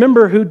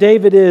 Remember who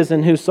David is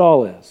and who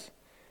Saul is.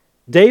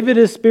 David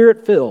is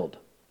spirit-filled.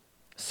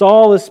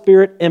 Saul is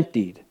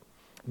spirit-emptied.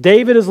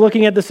 David is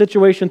looking at the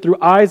situation through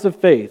eyes of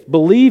faith,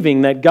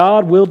 believing that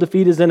God will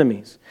defeat his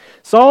enemies.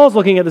 Saul's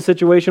looking at the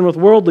situation with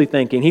worldly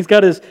thinking. He's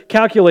got his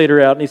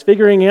calculator out and he's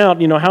figuring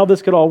out, how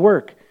this could all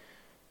work.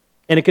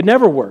 And it could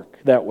never work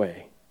that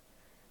way.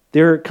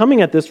 They're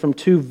coming at this from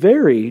two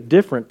very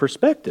different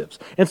perspectives.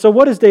 And so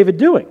what is David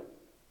doing?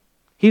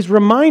 He's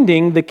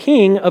reminding the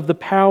king of the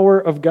power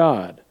of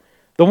God,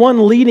 the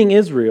one leading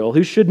Israel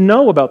who should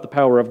know about the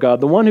power of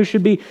God, the one who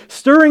should be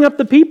stirring up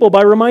the people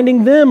by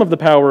reminding them of the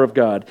power of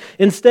God.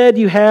 Instead,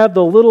 you have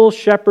the little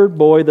shepherd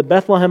boy, the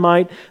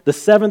Bethlehemite, the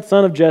seventh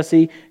son of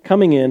Jesse,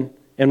 coming in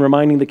and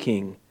reminding the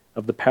king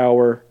of the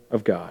power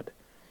of God.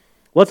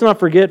 Let's not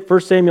forget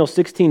 1 Samuel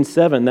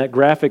 16:7, that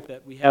graphic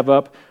that we have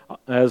up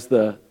as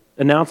the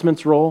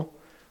announcements roll.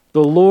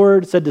 The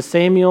Lord said to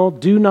Samuel,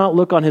 "Do not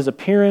look on his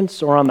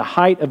appearance or on the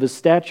height of his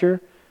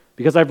stature,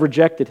 because I've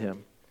rejected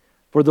him.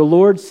 For the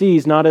Lord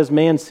sees not as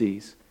man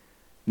sees.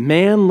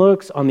 Man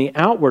looks on the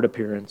outward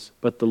appearance,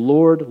 but the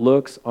Lord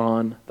looks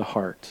on the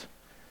heart."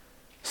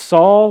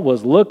 Saul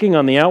was looking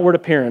on the outward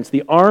appearance.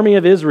 The army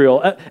of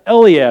Israel,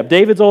 Eliab,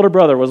 David's older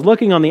brother, was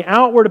looking on the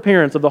outward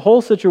appearance of the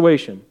whole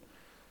situation.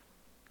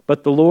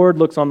 But the Lord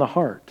looks on the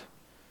heart.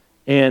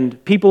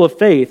 And people of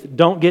faith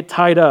don't get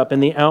tied up in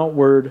the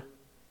outward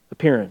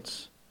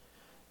appearance.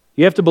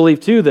 You have to believe,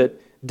 too, that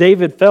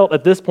David felt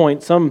at this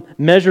point some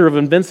measure of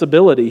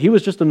invincibility. He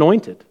was just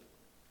anointed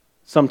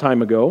some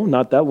time ago,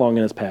 not that long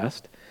in his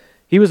past.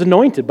 He was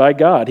anointed by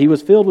God. He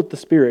was filled with the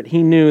Spirit.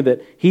 He knew that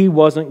he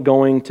wasn't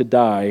going to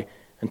die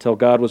until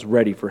God was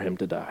ready for him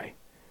to die.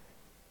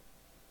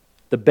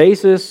 The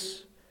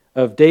basis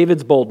of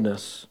David's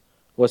boldness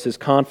was his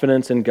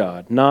confidence in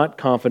God, not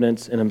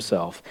confidence in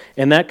himself.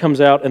 And that comes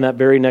out in that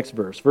very next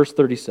verse, verse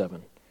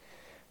 37.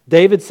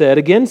 David said,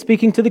 again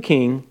speaking to the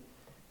king,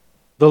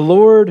 "The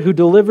Lord who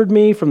delivered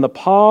me from the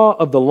paw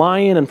of the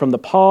lion and from the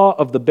paw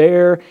of the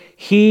bear,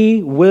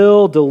 he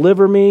will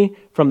deliver me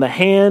from the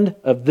hand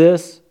of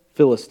this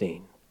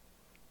Philistine."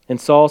 And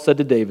Saul said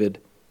to David,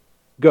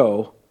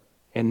 "Go,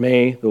 and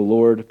may the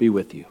Lord be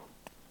with you."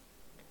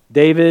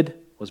 David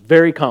was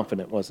very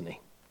confident, wasn't he?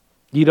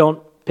 You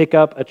don't pick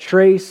up a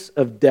trace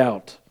of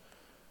doubt.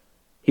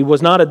 He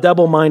was not a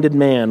double-minded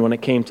man when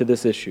it came to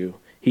this issue.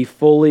 He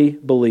fully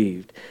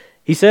believed.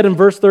 He said in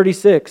verse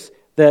 36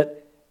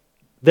 that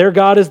their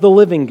God is the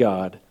living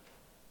God.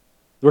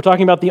 We're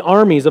talking about the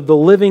armies of the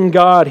living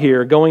God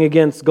here going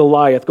against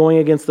Goliath, going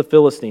against the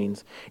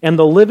Philistines. And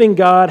the living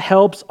God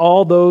helps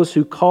all those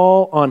who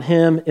call on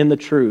him in the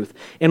truth.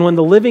 And when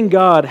the living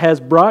God has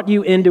brought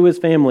you into his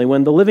family,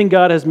 when the living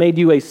God has made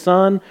you a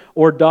son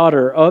or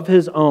daughter of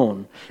his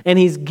own, and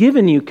he's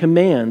given you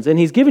commands, and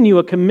he's given you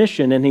a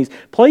commission, and he's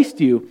placed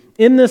you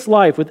in this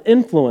life with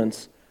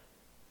influence,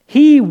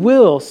 he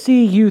will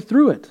see you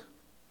through it.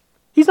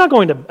 He's not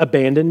going to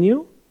abandon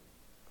you.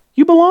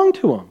 You belong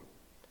to him.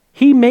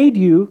 He made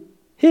you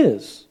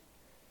his.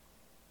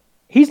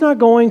 He's not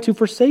going to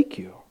forsake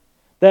you.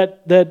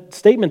 That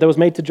statement that was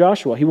made to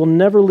Joshua, he will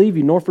never leave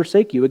you nor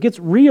forsake you, it gets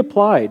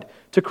reapplied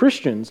to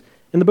Christians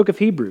in the book of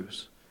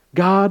Hebrews.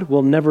 God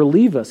will never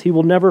leave us. He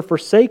will never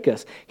forsake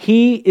us.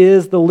 He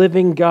is the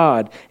living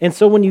God. And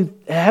so when you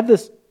have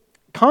this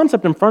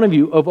concept in front of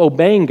you of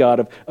obeying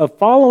God, of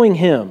following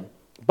him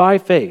by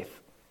faith,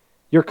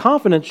 your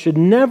confidence should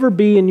never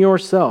be in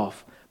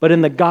yourself, but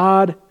in the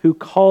God who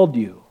called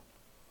you.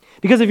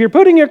 Because if you're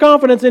putting your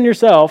confidence in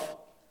yourself,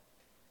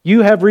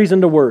 you have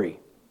reason to worry.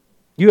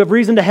 You have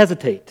reason to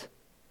hesitate.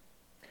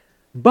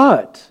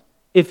 But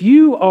if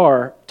you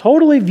are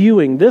totally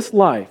viewing this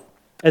life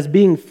as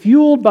being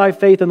fueled by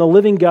faith in the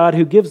living God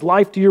who gives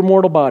life to your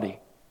mortal body,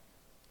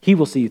 he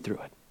will see you through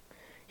it.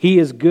 He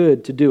is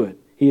good to do it.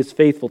 He is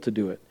faithful to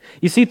do it.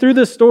 You see, through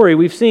this story,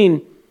 we've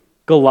seen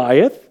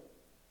Goliath,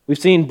 we've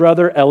seen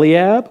brother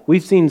Eliab,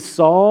 we've seen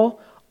Saul,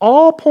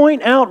 all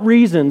point out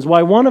reasons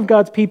why one of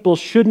God's people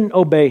shouldn't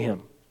obey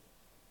him,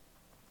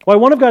 why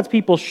one of God's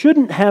people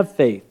shouldn't have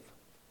faith.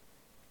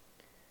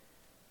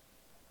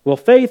 Well,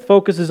 faith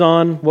focuses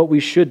on what we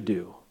should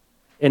do,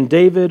 and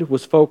David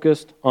was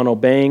focused on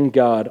obeying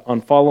God,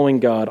 on following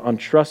God, on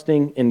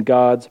trusting in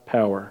God's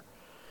power.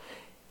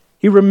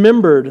 He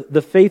remembered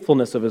the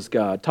faithfulness of his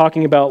God,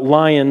 talking about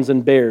lions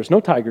and bears, no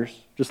tigers,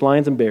 just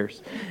lions and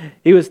bears.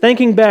 He was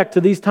thinking back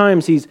to these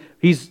times he's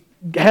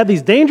had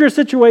these dangerous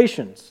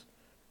situations,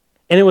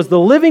 and it was the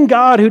living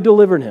God who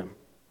delivered him.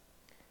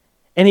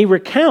 And he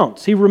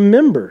recounts, he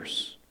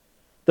remembers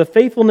the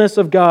faithfulness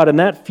of God, and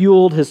that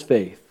fueled his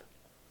faith.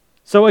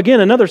 So again,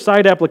 another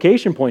side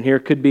application point here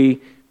could be,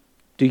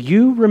 do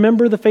you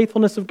remember the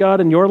faithfulness of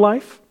God in your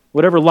life?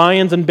 Whatever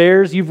lions and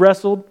bears you've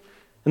wrestled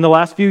in the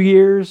last few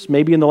years,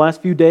 maybe in the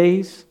last few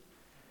days.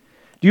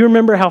 Do you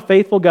remember how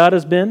faithful God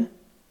has been?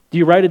 Do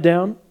you write it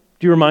down?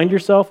 Do you remind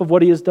yourself of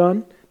what he has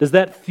done? Does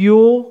that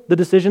fuel the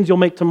decisions you'll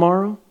make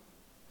tomorrow?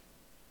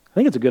 I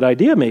think it's a good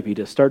idea maybe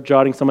to start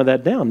jotting some of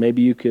that down.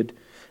 Maybe you could,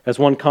 as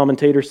one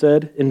commentator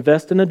said,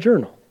 invest in a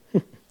journal.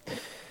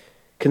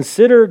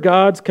 Consider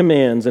God's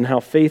commands and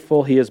how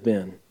faithful he has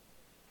been.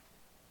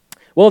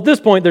 Well, at this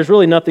point, there's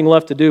really nothing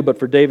left to do but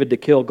for David to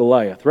kill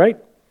Goliath, right?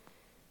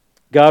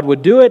 God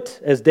would do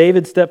it as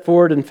David stepped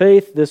forward in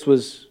faith. This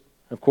was,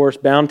 of course,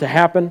 bound to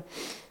happen.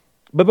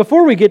 But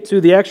before we get to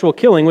the actual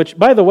killing, which,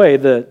 by the way,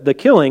 the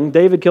killing,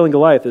 David killing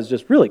Goliath, is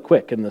just really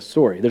quick in this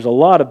story. There's a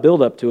lot of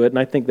build-up to it, and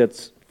I think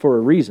that's for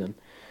a reason.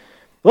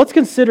 Let's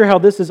consider how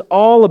this is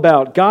all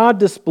about God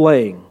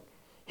displaying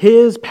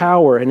his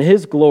power and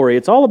his glory.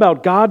 It's all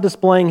about God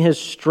displaying his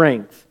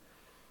strength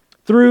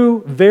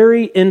through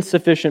very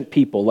insufficient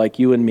people like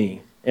you and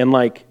me and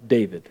like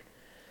David.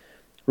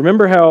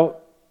 Remember how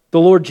the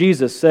Lord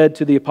Jesus said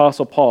to the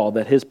Apostle Paul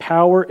that his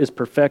power is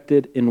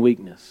perfected in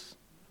weakness.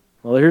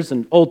 Well, here's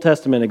an Old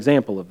Testament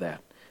example of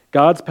that.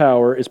 God's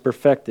power is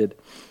perfected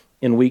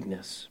in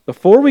weakness.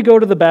 Before we go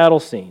to the battle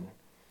scene,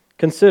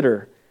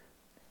 consider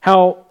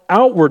how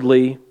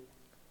outwardly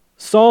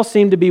Saul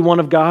seemed to be one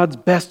of God's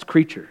best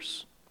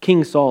creatures.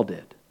 King Saul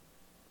did.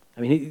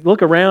 I mean,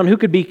 look around, who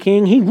could be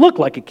king? He looked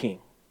like a king.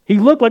 He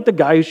looked like the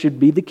guy who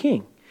should be the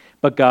king.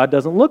 But God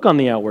doesn't look on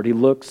the outward, he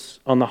looks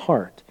on the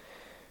heart.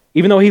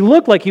 Even though he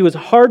looked like he was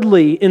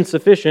hardly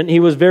insufficient, he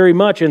was very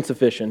much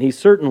insufficient. He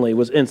certainly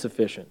was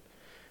insufficient.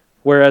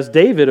 Whereas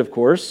David, of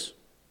course,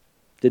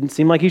 didn't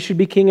seem like he should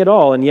be king at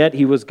all, and yet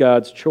he was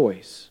God's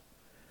choice.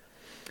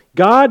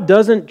 God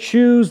doesn't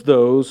choose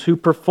those who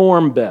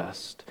perform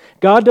best.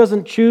 God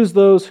doesn't choose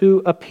those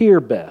who appear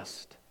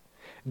best.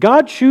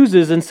 God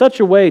chooses in such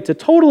a way to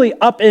totally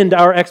upend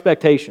our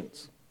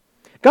expectations.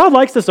 God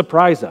likes to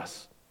surprise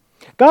us.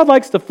 God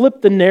likes to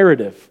flip the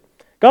narrative.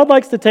 God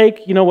likes to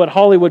take, what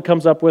Hollywood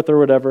comes up with or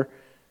whatever,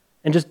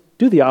 and just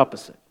do the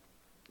opposite.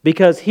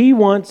 Because he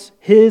wants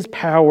his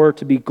power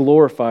to be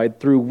glorified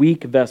through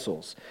weak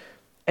vessels.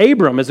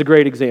 Abram is a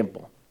great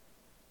example.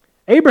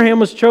 Abraham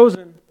was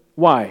chosen.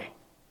 Why?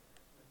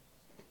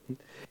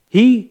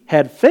 He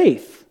had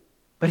faith,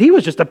 but he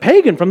was just a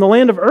pagan from the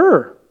land of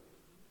Ur.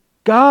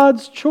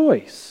 God's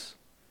choice.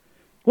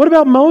 What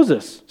about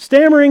Moses?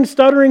 Stammering,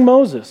 stuttering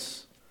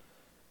Moses.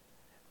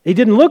 He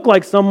didn't look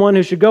like someone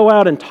who should go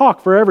out and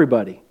talk for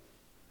everybody.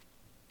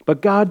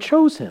 But God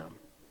chose him.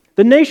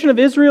 The nation of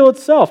Israel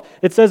itself,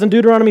 it says in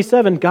Deuteronomy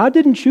 7, God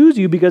didn't choose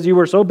you because you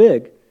were so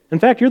big. In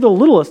fact, you're the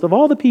littlest of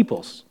all the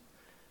peoples.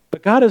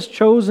 But God has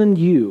chosen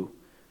you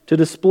to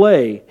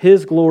display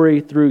his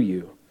glory through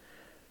you.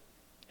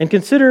 And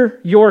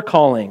consider your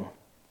calling,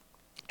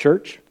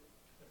 church.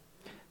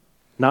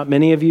 Not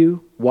many of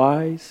you,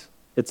 wise,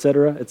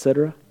 etc.,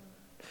 etc.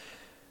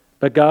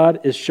 But God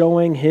is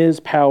showing his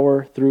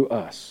power through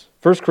us.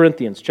 1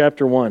 Corinthians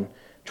chapter 1,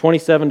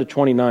 27 to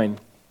 29.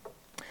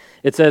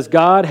 It says,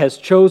 God has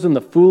chosen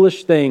the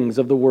foolish things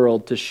of the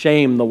world to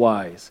shame the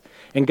wise.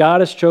 And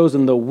God has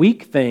chosen the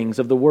weak things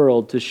of the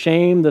world to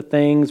shame the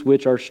things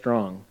which are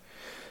strong.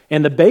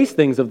 And the base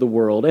things of the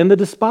world and the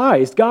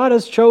despised, God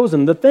has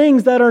chosen the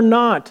things that are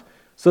not,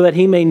 so that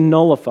he may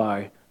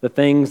nullify the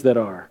things that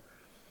are,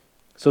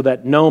 so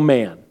that no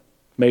man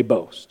may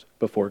boast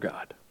before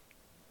God.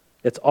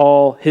 It's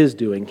all his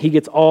doing. He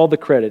gets all the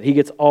credit. He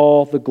gets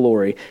all the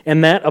glory.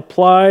 And that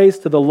applies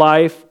to the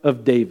life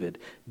of David.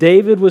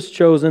 David was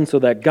chosen so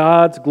that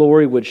God's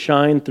glory would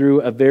shine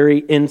through a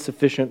very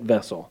insufficient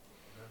vessel.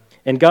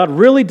 And God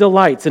really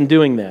delights in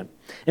doing that.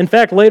 In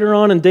fact, later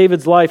on in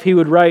David's life, he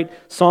would write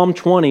Psalm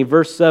 20,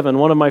 verse 7,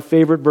 one of my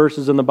favorite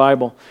verses in the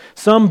Bible.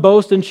 Some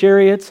boast in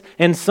chariots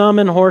and some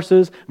in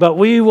horses, but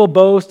we will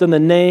boast in the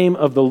name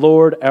of the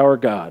Lord our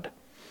God.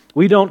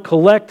 We don't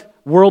collect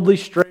worldly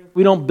strength.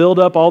 We don't build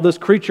up all this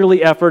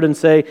creaturely effort and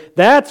say,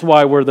 that's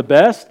why we're the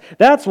best.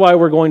 That's why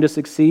we're going to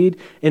succeed.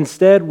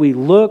 Instead, we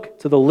look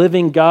to the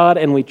living God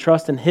and we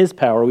trust in his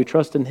power. We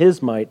trust in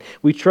his might.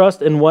 We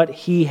trust in what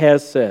he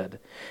has said.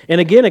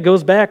 And again, it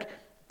goes back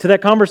to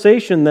that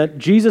conversation that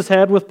Jesus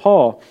had with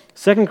Paul.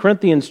 2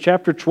 Corinthians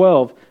chapter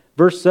 12,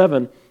 verse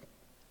 7.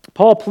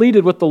 Paul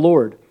pleaded with the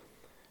Lord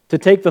to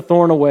take the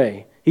thorn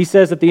away. He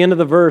says at the end of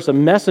the verse, a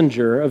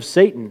messenger of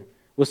Satan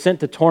was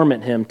sent to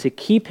torment him, to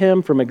keep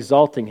him from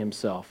exalting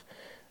himself.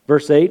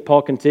 Verse 8,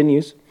 Paul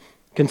continues,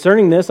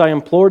 concerning this, I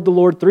implored the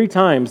Lord 3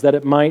 times that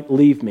it might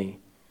leave me.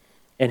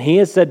 And he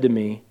has said to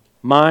me,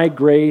 my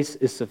grace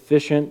is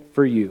sufficient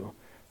for you,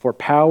 for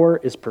power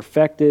is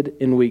perfected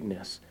in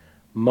weakness.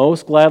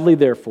 Most gladly,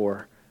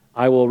 therefore,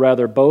 I will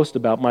rather boast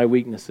about my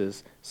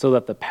weaknesses, so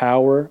that the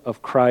power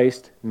of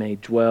Christ may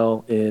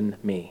dwell in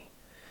me.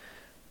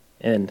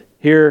 And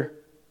here,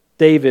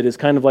 David is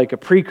kind of like a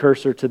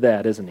precursor to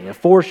that, isn't he? A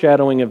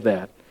foreshadowing of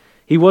that.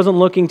 He wasn't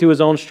looking to his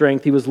own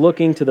strength. He was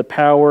looking to the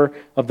power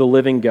of the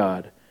living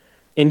God.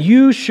 And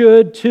you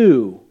should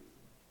too.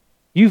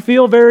 You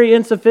feel very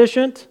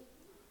insufficient?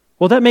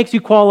 Well, that makes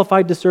you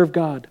qualified to serve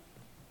God.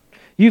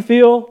 You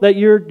feel that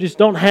you just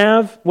don't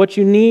have what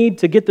you need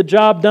to get the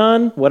job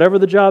done, whatever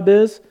the job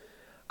is?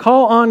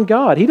 Call on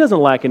God. He doesn't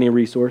lack any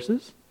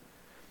resources.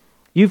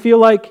 You feel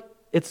like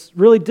it's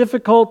really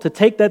difficult to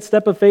take that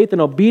step of faith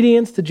and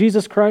obedience to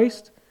Jesus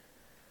Christ?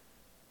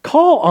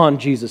 Call on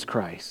Jesus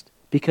Christ,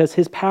 because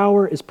his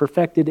power is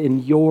perfected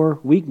in your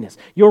weakness.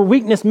 Your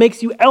weakness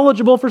makes you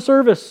eligible for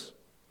service.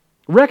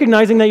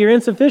 Recognizing that you're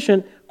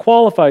insufficient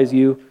qualifies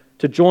you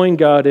to join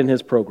God in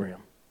his program.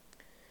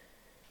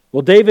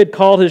 Well, David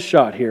called his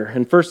shot here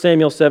in 1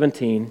 Samuel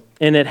 17,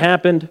 and it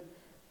happened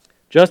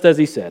just as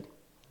he said.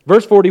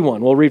 Verse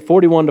 41, we'll read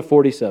 41 to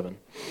 47.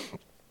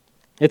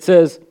 It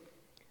says,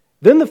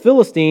 then the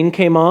Philistine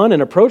came on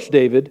and approached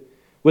David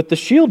with the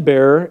shield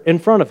bearer in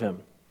front of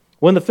him.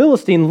 When the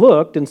Philistine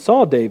looked and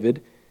saw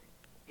David,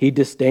 he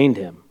disdained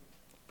him,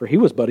 for he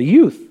was but a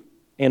youth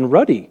and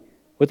ruddy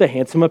with a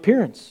handsome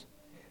appearance.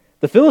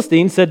 The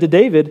Philistine said to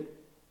David,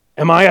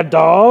 am I a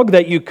dog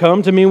that you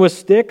come to me with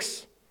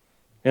sticks?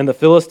 And the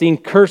Philistine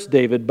cursed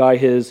David by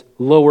his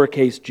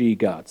lowercase g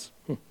gods.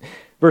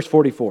 Verse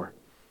 44.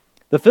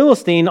 The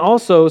Philistine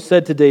also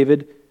said to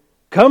David,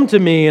 come to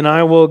me, and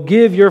I will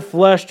give your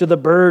flesh to the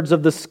birds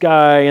of the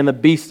sky and the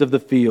beasts of the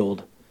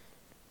field.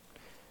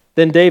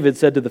 Then David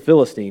said to the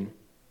Philistine,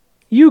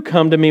 you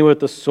come to me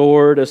with a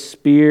sword, a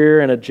spear,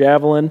 and a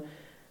javelin,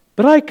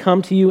 but I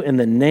come to you in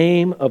the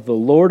name of the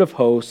Lord of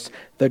hosts,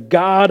 the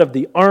God of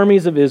the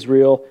armies of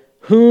Israel,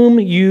 whom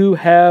you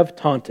have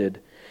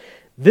taunted.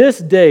 This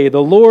day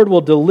the Lord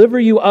will deliver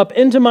you up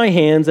into my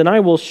hands, and I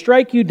will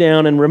strike you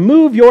down and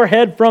remove your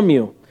head from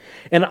you.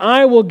 And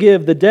I will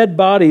give the dead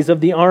bodies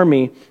of the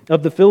army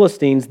of the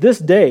Philistines this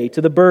day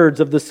to the birds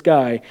of the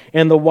sky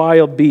and the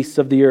wild beasts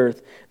of the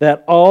earth,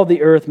 that all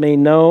the earth may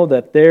know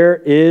that there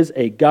is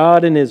a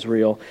God in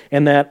Israel,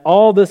 and that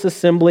all this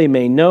assembly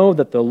may know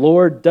that the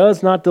Lord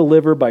does not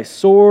deliver by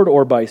sword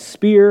or by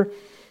spear,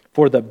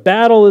 for the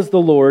battle is the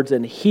Lord's,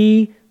 and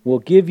he will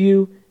give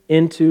you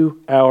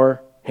into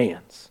our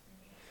hands.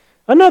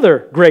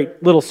 Another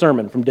great little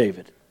sermon from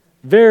David.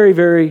 Very,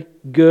 very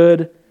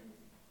good,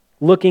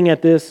 looking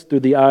at this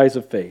through the eyes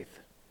of faith.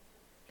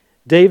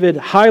 David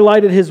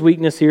highlighted his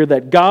weakness here,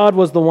 that God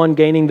was the one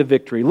gaining the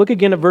victory. Look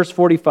again at verse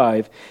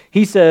 45.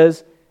 He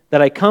says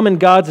that I come in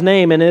God's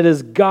name, and it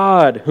is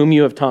God whom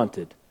you have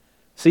taunted.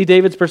 See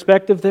David's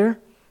perspective there?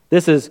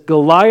 This is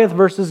Goliath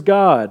versus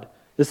God.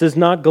 This is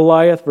not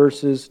Goliath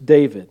versus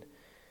David.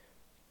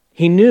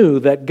 He knew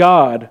that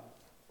God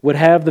would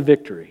have the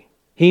victory.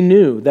 He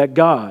knew that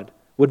God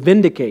would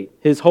vindicate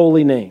his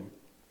holy name.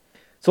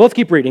 So let's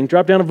keep reading.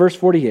 Drop down to verse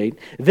 48.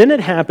 Then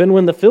it happened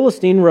when the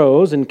Philistine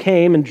rose and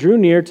came and drew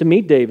near to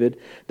meet David,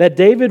 that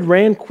David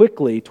ran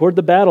quickly toward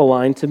the battle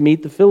line to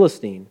meet the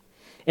Philistine.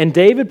 And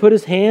David put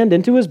his hand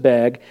into his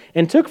bag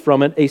and took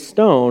from it a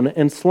stone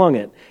and slung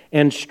it,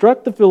 and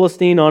struck the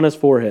Philistine on his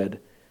forehead.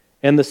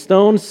 And the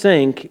stone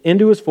sank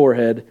into his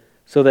forehead,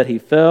 so that he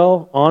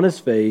fell on his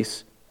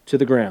face to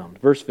the ground.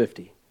 Verse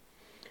 50.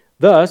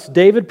 Thus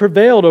David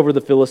prevailed over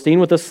the Philistine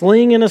with a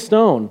sling and a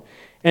stone,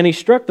 and he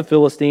struck the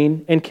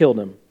Philistine and killed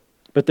him.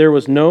 But there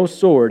was no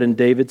sword in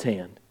David's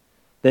hand.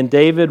 Then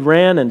David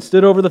ran and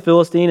stood over the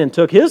Philistine and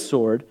took his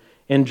sword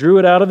and drew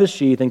it out of his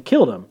sheath and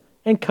killed him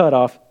and cut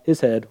off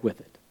his head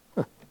with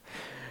it.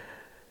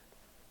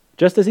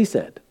 Just as he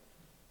said.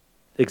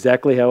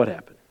 Exactly how it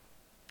happened.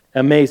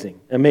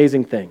 Amazing,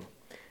 amazing thing.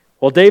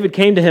 Well, David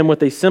came to him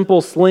with a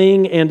simple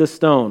sling and a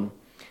stone.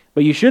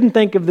 But you shouldn't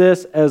think of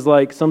this as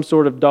like some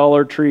sort of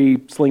Dollar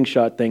Tree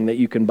slingshot thing that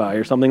you can buy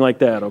or something like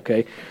that,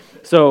 okay?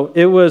 So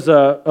it was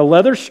a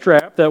leather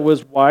strap that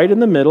was wide in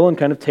the middle and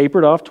kind of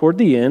tapered off toward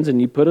the ends,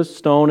 and you put a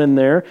stone in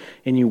there,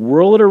 and you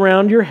whirl it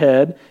around your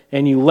head,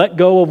 and you let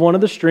go of one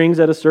of the strings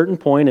at a certain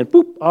point, and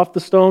boop, off the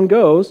stone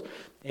goes.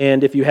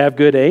 And if you have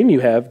good aim, you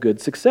have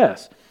good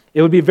success.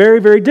 It would be very,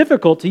 very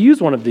difficult to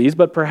use one of these,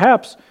 but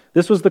perhaps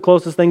this was the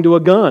closest thing to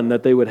a gun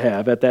that they would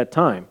have at that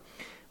time.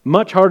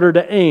 Much harder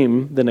to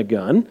aim than a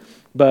gun,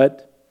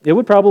 but it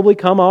would probably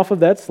come off of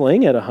that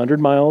sling at 100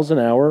 miles an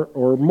hour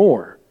or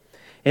more.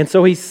 And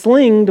so he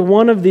slinged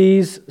one of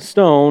these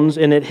stones,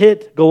 and it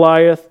hit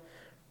Goliath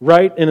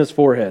right in his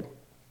forehead.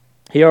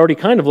 He already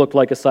kind of looked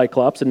like a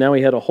cyclops, and now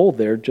he had a hole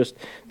there just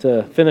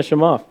to finish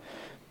him off.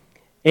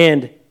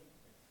 And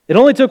it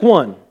only took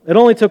one. It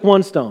only took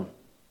one stone.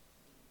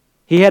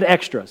 He had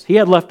extras. He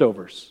had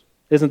leftovers.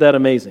 Isn't that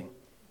amazing?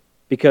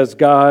 Because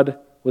God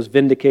was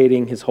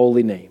vindicating his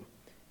holy name.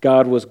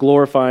 God was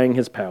glorifying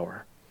his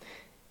power.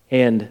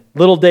 And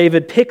little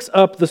David picks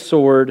up the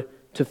sword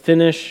to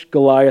finish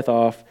Goliath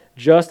off,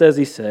 just as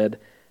he said,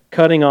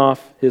 cutting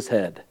off his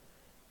head.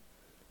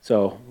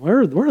 So, where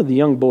are the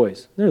young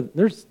boys?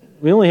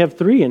 We only have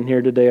 3 in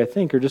here today, I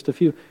think, or just a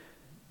few.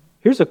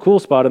 Here's a cool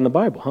spot in the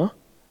Bible, huh?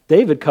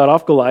 David cut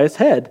off Goliath's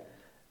head.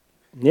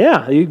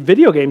 Yeah,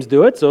 video games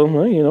do it, so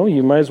well,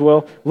 you might as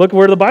well look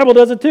where the Bible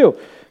does it too.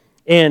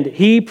 And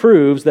he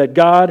proves that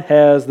God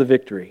has the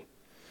victory.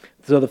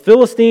 So the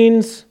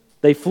Philistines,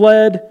 they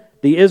fled.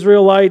 The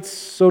Israelites,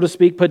 so to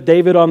speak, put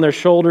David on their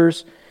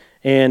shoulders,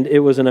 and it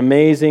was an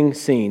amazing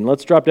scene.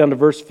 Let's drop down to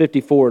verse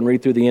 54 and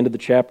read through the end of the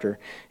chapter.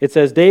 It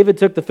says, David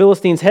took the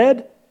Philistine's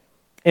head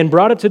and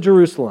brought it to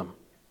Jerusalem,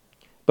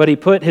 but he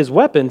put his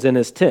weapons in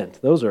his tent.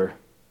 Those are,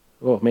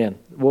 oh man,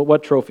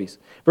 what trophies.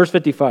 Verse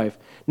 55,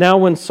 now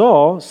when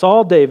Saul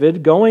saw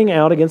David going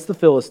out against the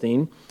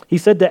Philistine, he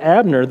said to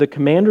Abner, the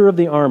commander of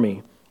the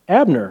army,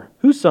 Abner,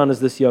 whose son is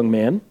this young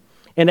man?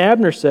 And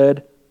Abner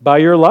said, by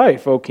your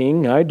life, O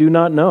king, I do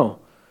not know.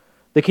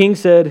 The king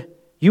said,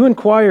 you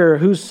inquire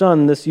whose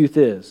son this youth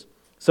is.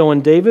 So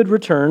when David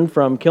returned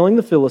from killing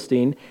the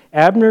Philistine,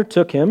 Abner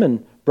took him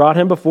and brought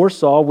him before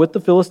Saul with the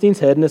Philistine's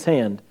head in his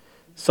hand.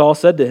 Saul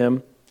said to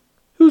him,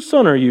 whose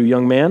son are you,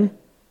 young man?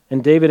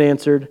 And David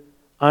answered,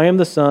 I am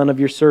the son of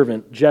your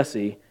servant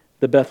Jesse,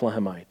 the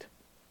Bethlehemite.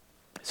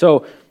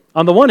 So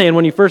on the one hand,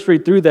 when you first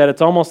read through that,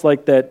 it's almost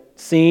like that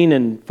scene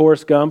in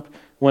Forrest Gump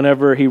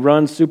whenever he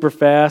runs super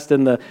fast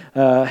and the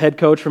head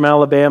coach from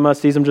Alabama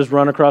sees him just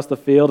run across the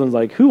field and is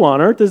like, who on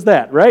earth is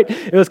that, right?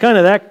 It was kind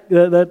of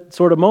that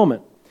sort of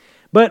moment.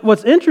 But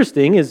what's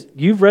interesting is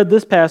you've read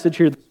this passage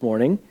here this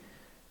morning.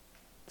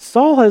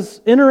 Saul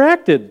has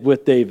interacted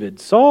with David.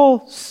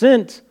 Saul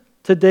sent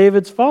to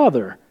David's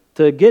father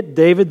to get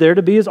David there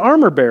to be his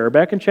armor bearer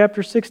back in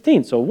chapter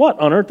 16. So what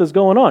on earth is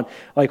going on?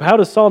 Like, how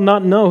does Saul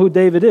not know who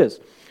David is?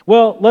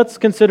 Well, let's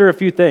consider a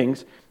few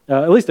things,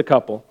 at least a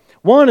couple.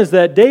 One is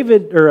that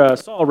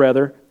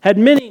Saul had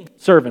many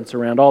servants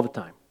around all the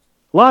time.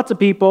 Lots of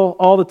people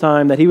all the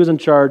time that he was in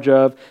charge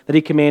of, that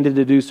he commanded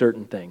to do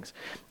certain things.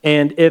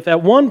 And if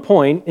at one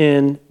point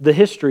in the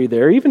history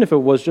there, even if it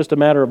was just a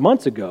matter of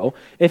months ago,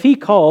 if he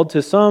called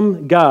to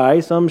some guy,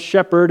 some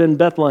shepherd in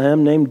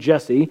Bethlehem named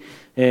Jesse,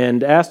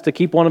 and asked to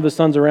keep one of his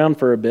sons around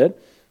for a bit,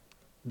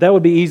 that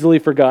would be easily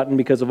forgotten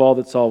because of all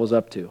that Saul was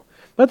up to.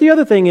 But the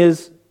other thing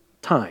is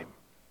time.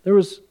 There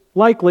was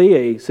likely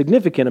a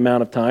significant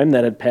amount of time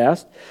that had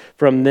passed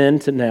from then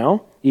to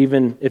now,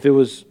 even if it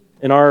was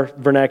in our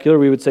vernacular,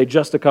 we would say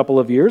just a couple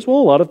of years. Well, a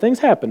lot of things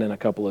happen in a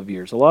couple of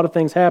years. A lot of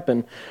things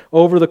happen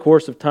over the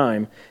course of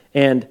time.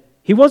 And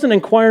he wasn't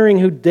inquiring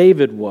who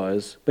David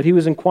was, but he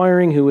was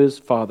inquiring who his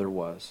father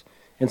was.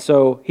 And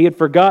so he had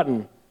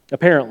forgotten,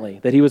 apparently,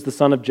 that he was the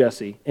son of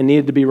Jesse and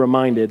needed to be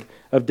reminded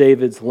of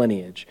David's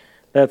lineage.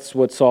 That's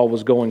what Saul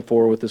was going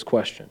for with this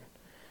question.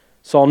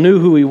 Saul knew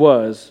who he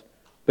was,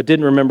 but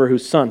didn't remember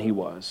whose son he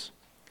was.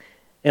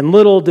 And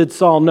little did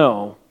Saul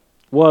know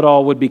what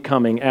all would be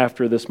coming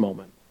after this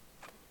moment.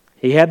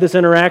 He had this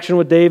interaction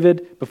with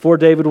David before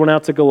David went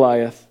out to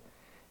Goliath,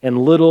 and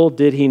little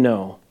did he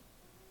know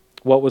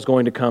what was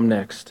going to come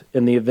next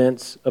in the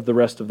events of the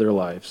rest of their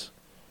lives.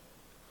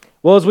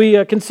 Well, as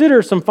we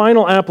consider some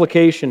final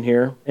application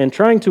here, and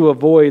trying to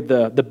avoid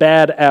the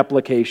bad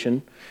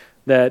application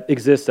that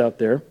exists out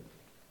there,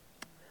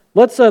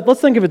 let's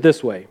think of it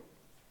this way.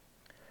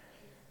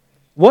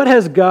 What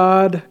has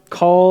God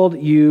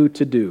called you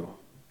to do?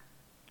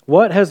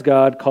 What has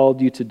God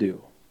called you to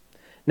do?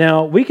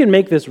 Now, we can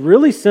make this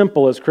really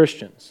simple as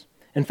Christians,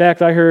 In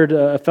fact, I heard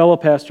a fellow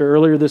pastor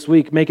earlier this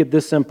week make it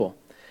this simple: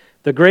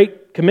 the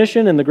Great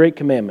Commission and the Great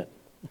Commandment.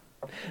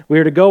 We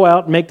are to go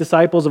out and make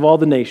disciples of all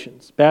the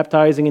nations,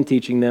 baptizing and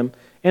teaching them,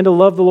 and to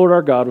love the Lord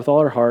our God with all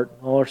our heart,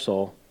 all our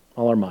soul,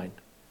 all our mind.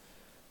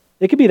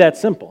 It could be that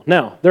simple.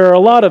 Now, there are a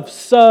lot of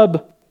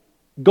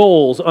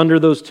sub-goals under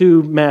those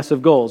two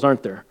massive goals,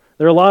 aren't there?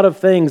 There are a lot of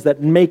things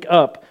that make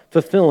up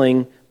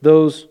fulfilling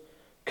those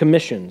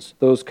commissions,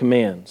 those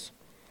commands.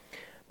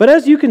 But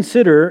as you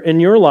consider in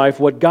your life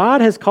what God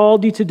has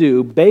called you to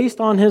do based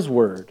on His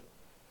Word,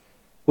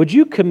 would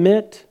you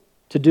commit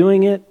to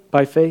doing it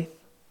by faith?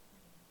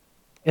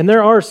 And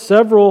there are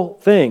several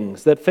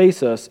things that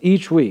face us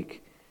each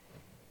week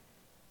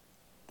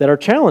that are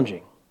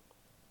challenging.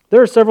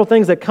 There are several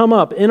things that come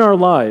up in our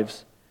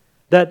lives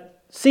that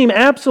seem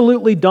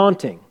absolutely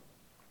daunting,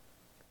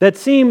 that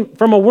seem,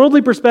 from a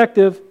worldly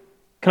perspective,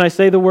 can I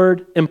say the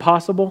word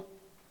impossible?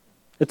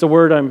 It's a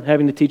word I'm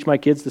having to teach my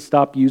kids to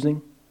stop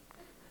using.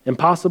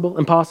 Impossible,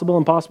 impossible,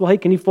 impossible. Hey,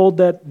 can you fold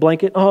that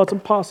blanket? Oh, it's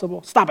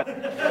impossible. Stop it.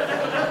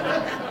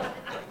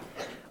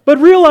 But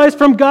realize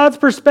from God's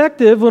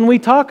perspective, when we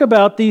talk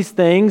about these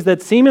things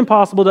that seem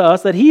impossible to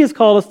us, that He has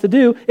called us to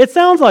do, it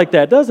sounds like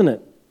that, doesn't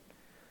it?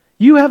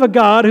 You have a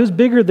God who's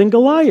bigger than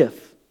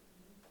Goliath.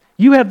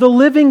 You have the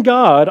living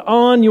God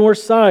on your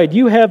side.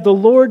 You have the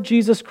Lord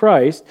Jesus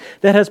Christ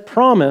that has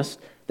promised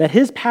that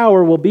His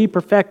power will be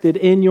perfected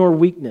in your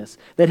weakness,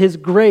 that His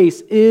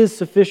grace is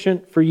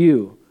sufficient for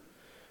you.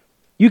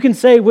 You can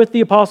say with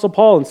the Apostle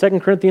Paul in 2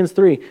 Corinthians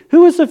 3,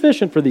 who is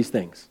sufficient for these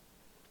things?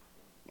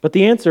 But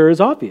the answer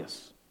is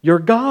obvious. Your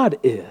God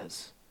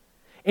is.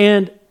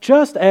 And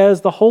just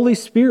as the Holy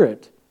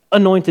Spirit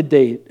anointed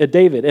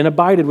David and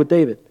abided with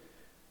David,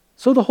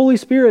 so the Holy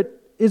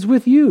Spirit is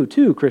with you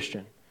too,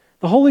 Christian.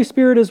 The Holy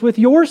Spirit is with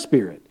your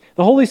spirit.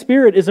 The Holy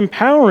Spirit is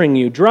empowering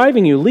you,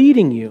 driving you,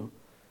 leading you.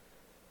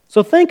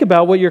 So think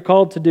about what you're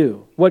called to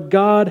do, what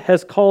God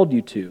has called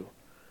you to.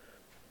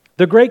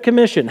 The Great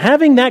Commission,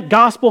 having that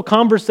gospel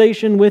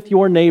conversation with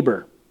your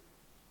neighbor.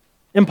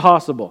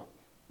 Impossible.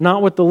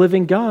 Not with the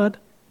living God.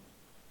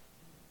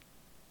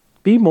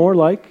 Be more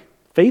like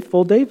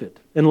faithful David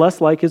and less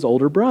like his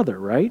older brother,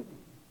 right?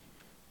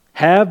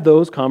 Have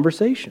those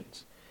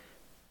conversations.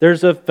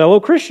 There's a fellow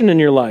Christian in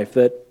your life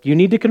that you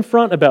need to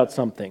confront about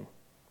something.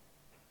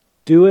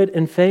 Do it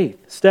in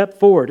faith. Step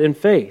forward in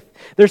faith.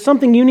 There's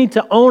something you need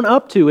to own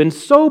up to in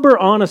sober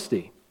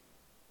honesty.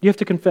 You have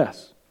to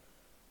confess.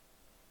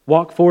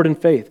 Walk forward in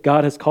faith.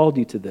 God has called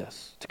you to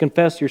this, to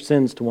confess your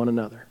sins to one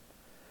another.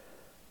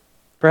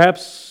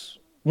 Perhaps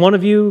one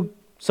of you,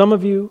 some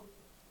of you,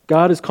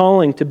 God is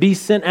calling to be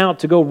sent out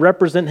to go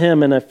represent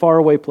Him in a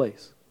faraway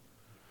place.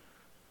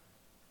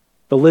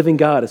 The living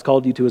God has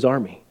called you to His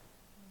army.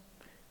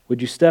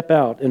 Would you step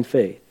out in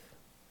faith?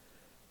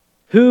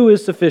 Who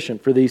is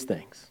sufficient for these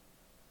things?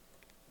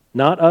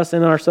 Not us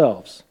in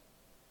ourselves,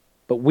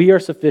 but we are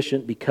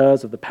sufficient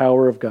because of the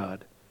power of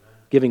God,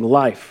 giving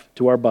life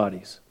to our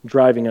bodies,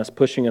 driving us,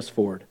 pushing us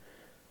forward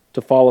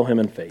to follow Him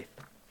in faith.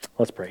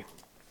 Let's pray.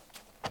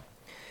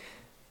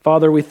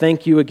 Father, we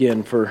thank You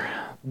again for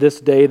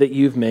this day that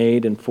You've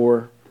made and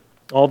for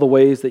all the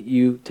ways that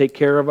You take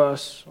care of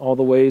us, all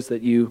the ways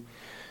that You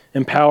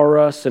empower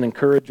us and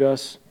encourage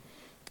us.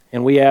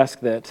 And we ask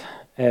that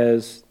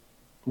as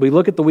we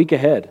look at the week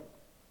ahead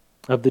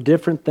of the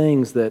different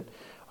things that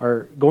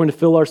are going to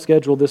fill our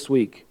schedule this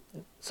week,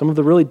 some of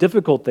the really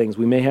difficult things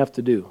we may have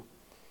to do,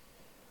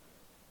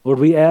 Lord,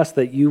 we ask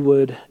that You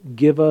would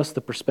give us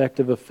the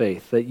perspective of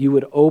faith, that You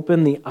would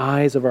open the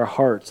eyes of our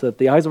hearts, that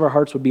the eyes of our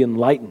hearts would be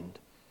enlightened,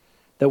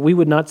 that we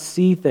would not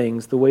see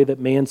things the way that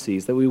man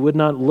sees, that we would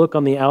not look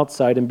on the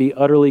outside and be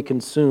utterly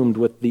consumed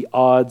with the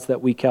odds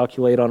that we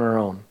calculate on our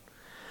own,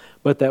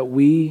 but that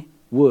we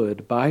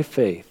would, by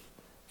faith,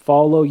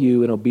 follow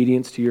You in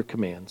obedience to Your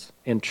commands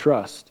and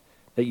trust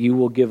that You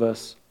will give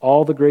us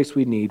all the grace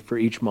we need for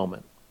each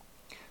moment.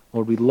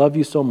 Lord, we love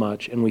You so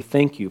much, and we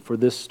thank You for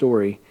this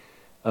story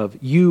of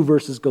You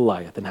versus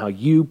Goliath and how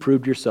You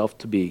proved Yourself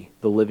to be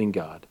the living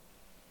God.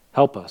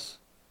 Help us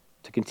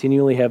to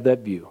continually have that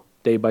view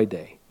day by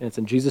day. And it's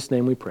in Jesus'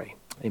 name we pray.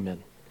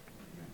 Amen.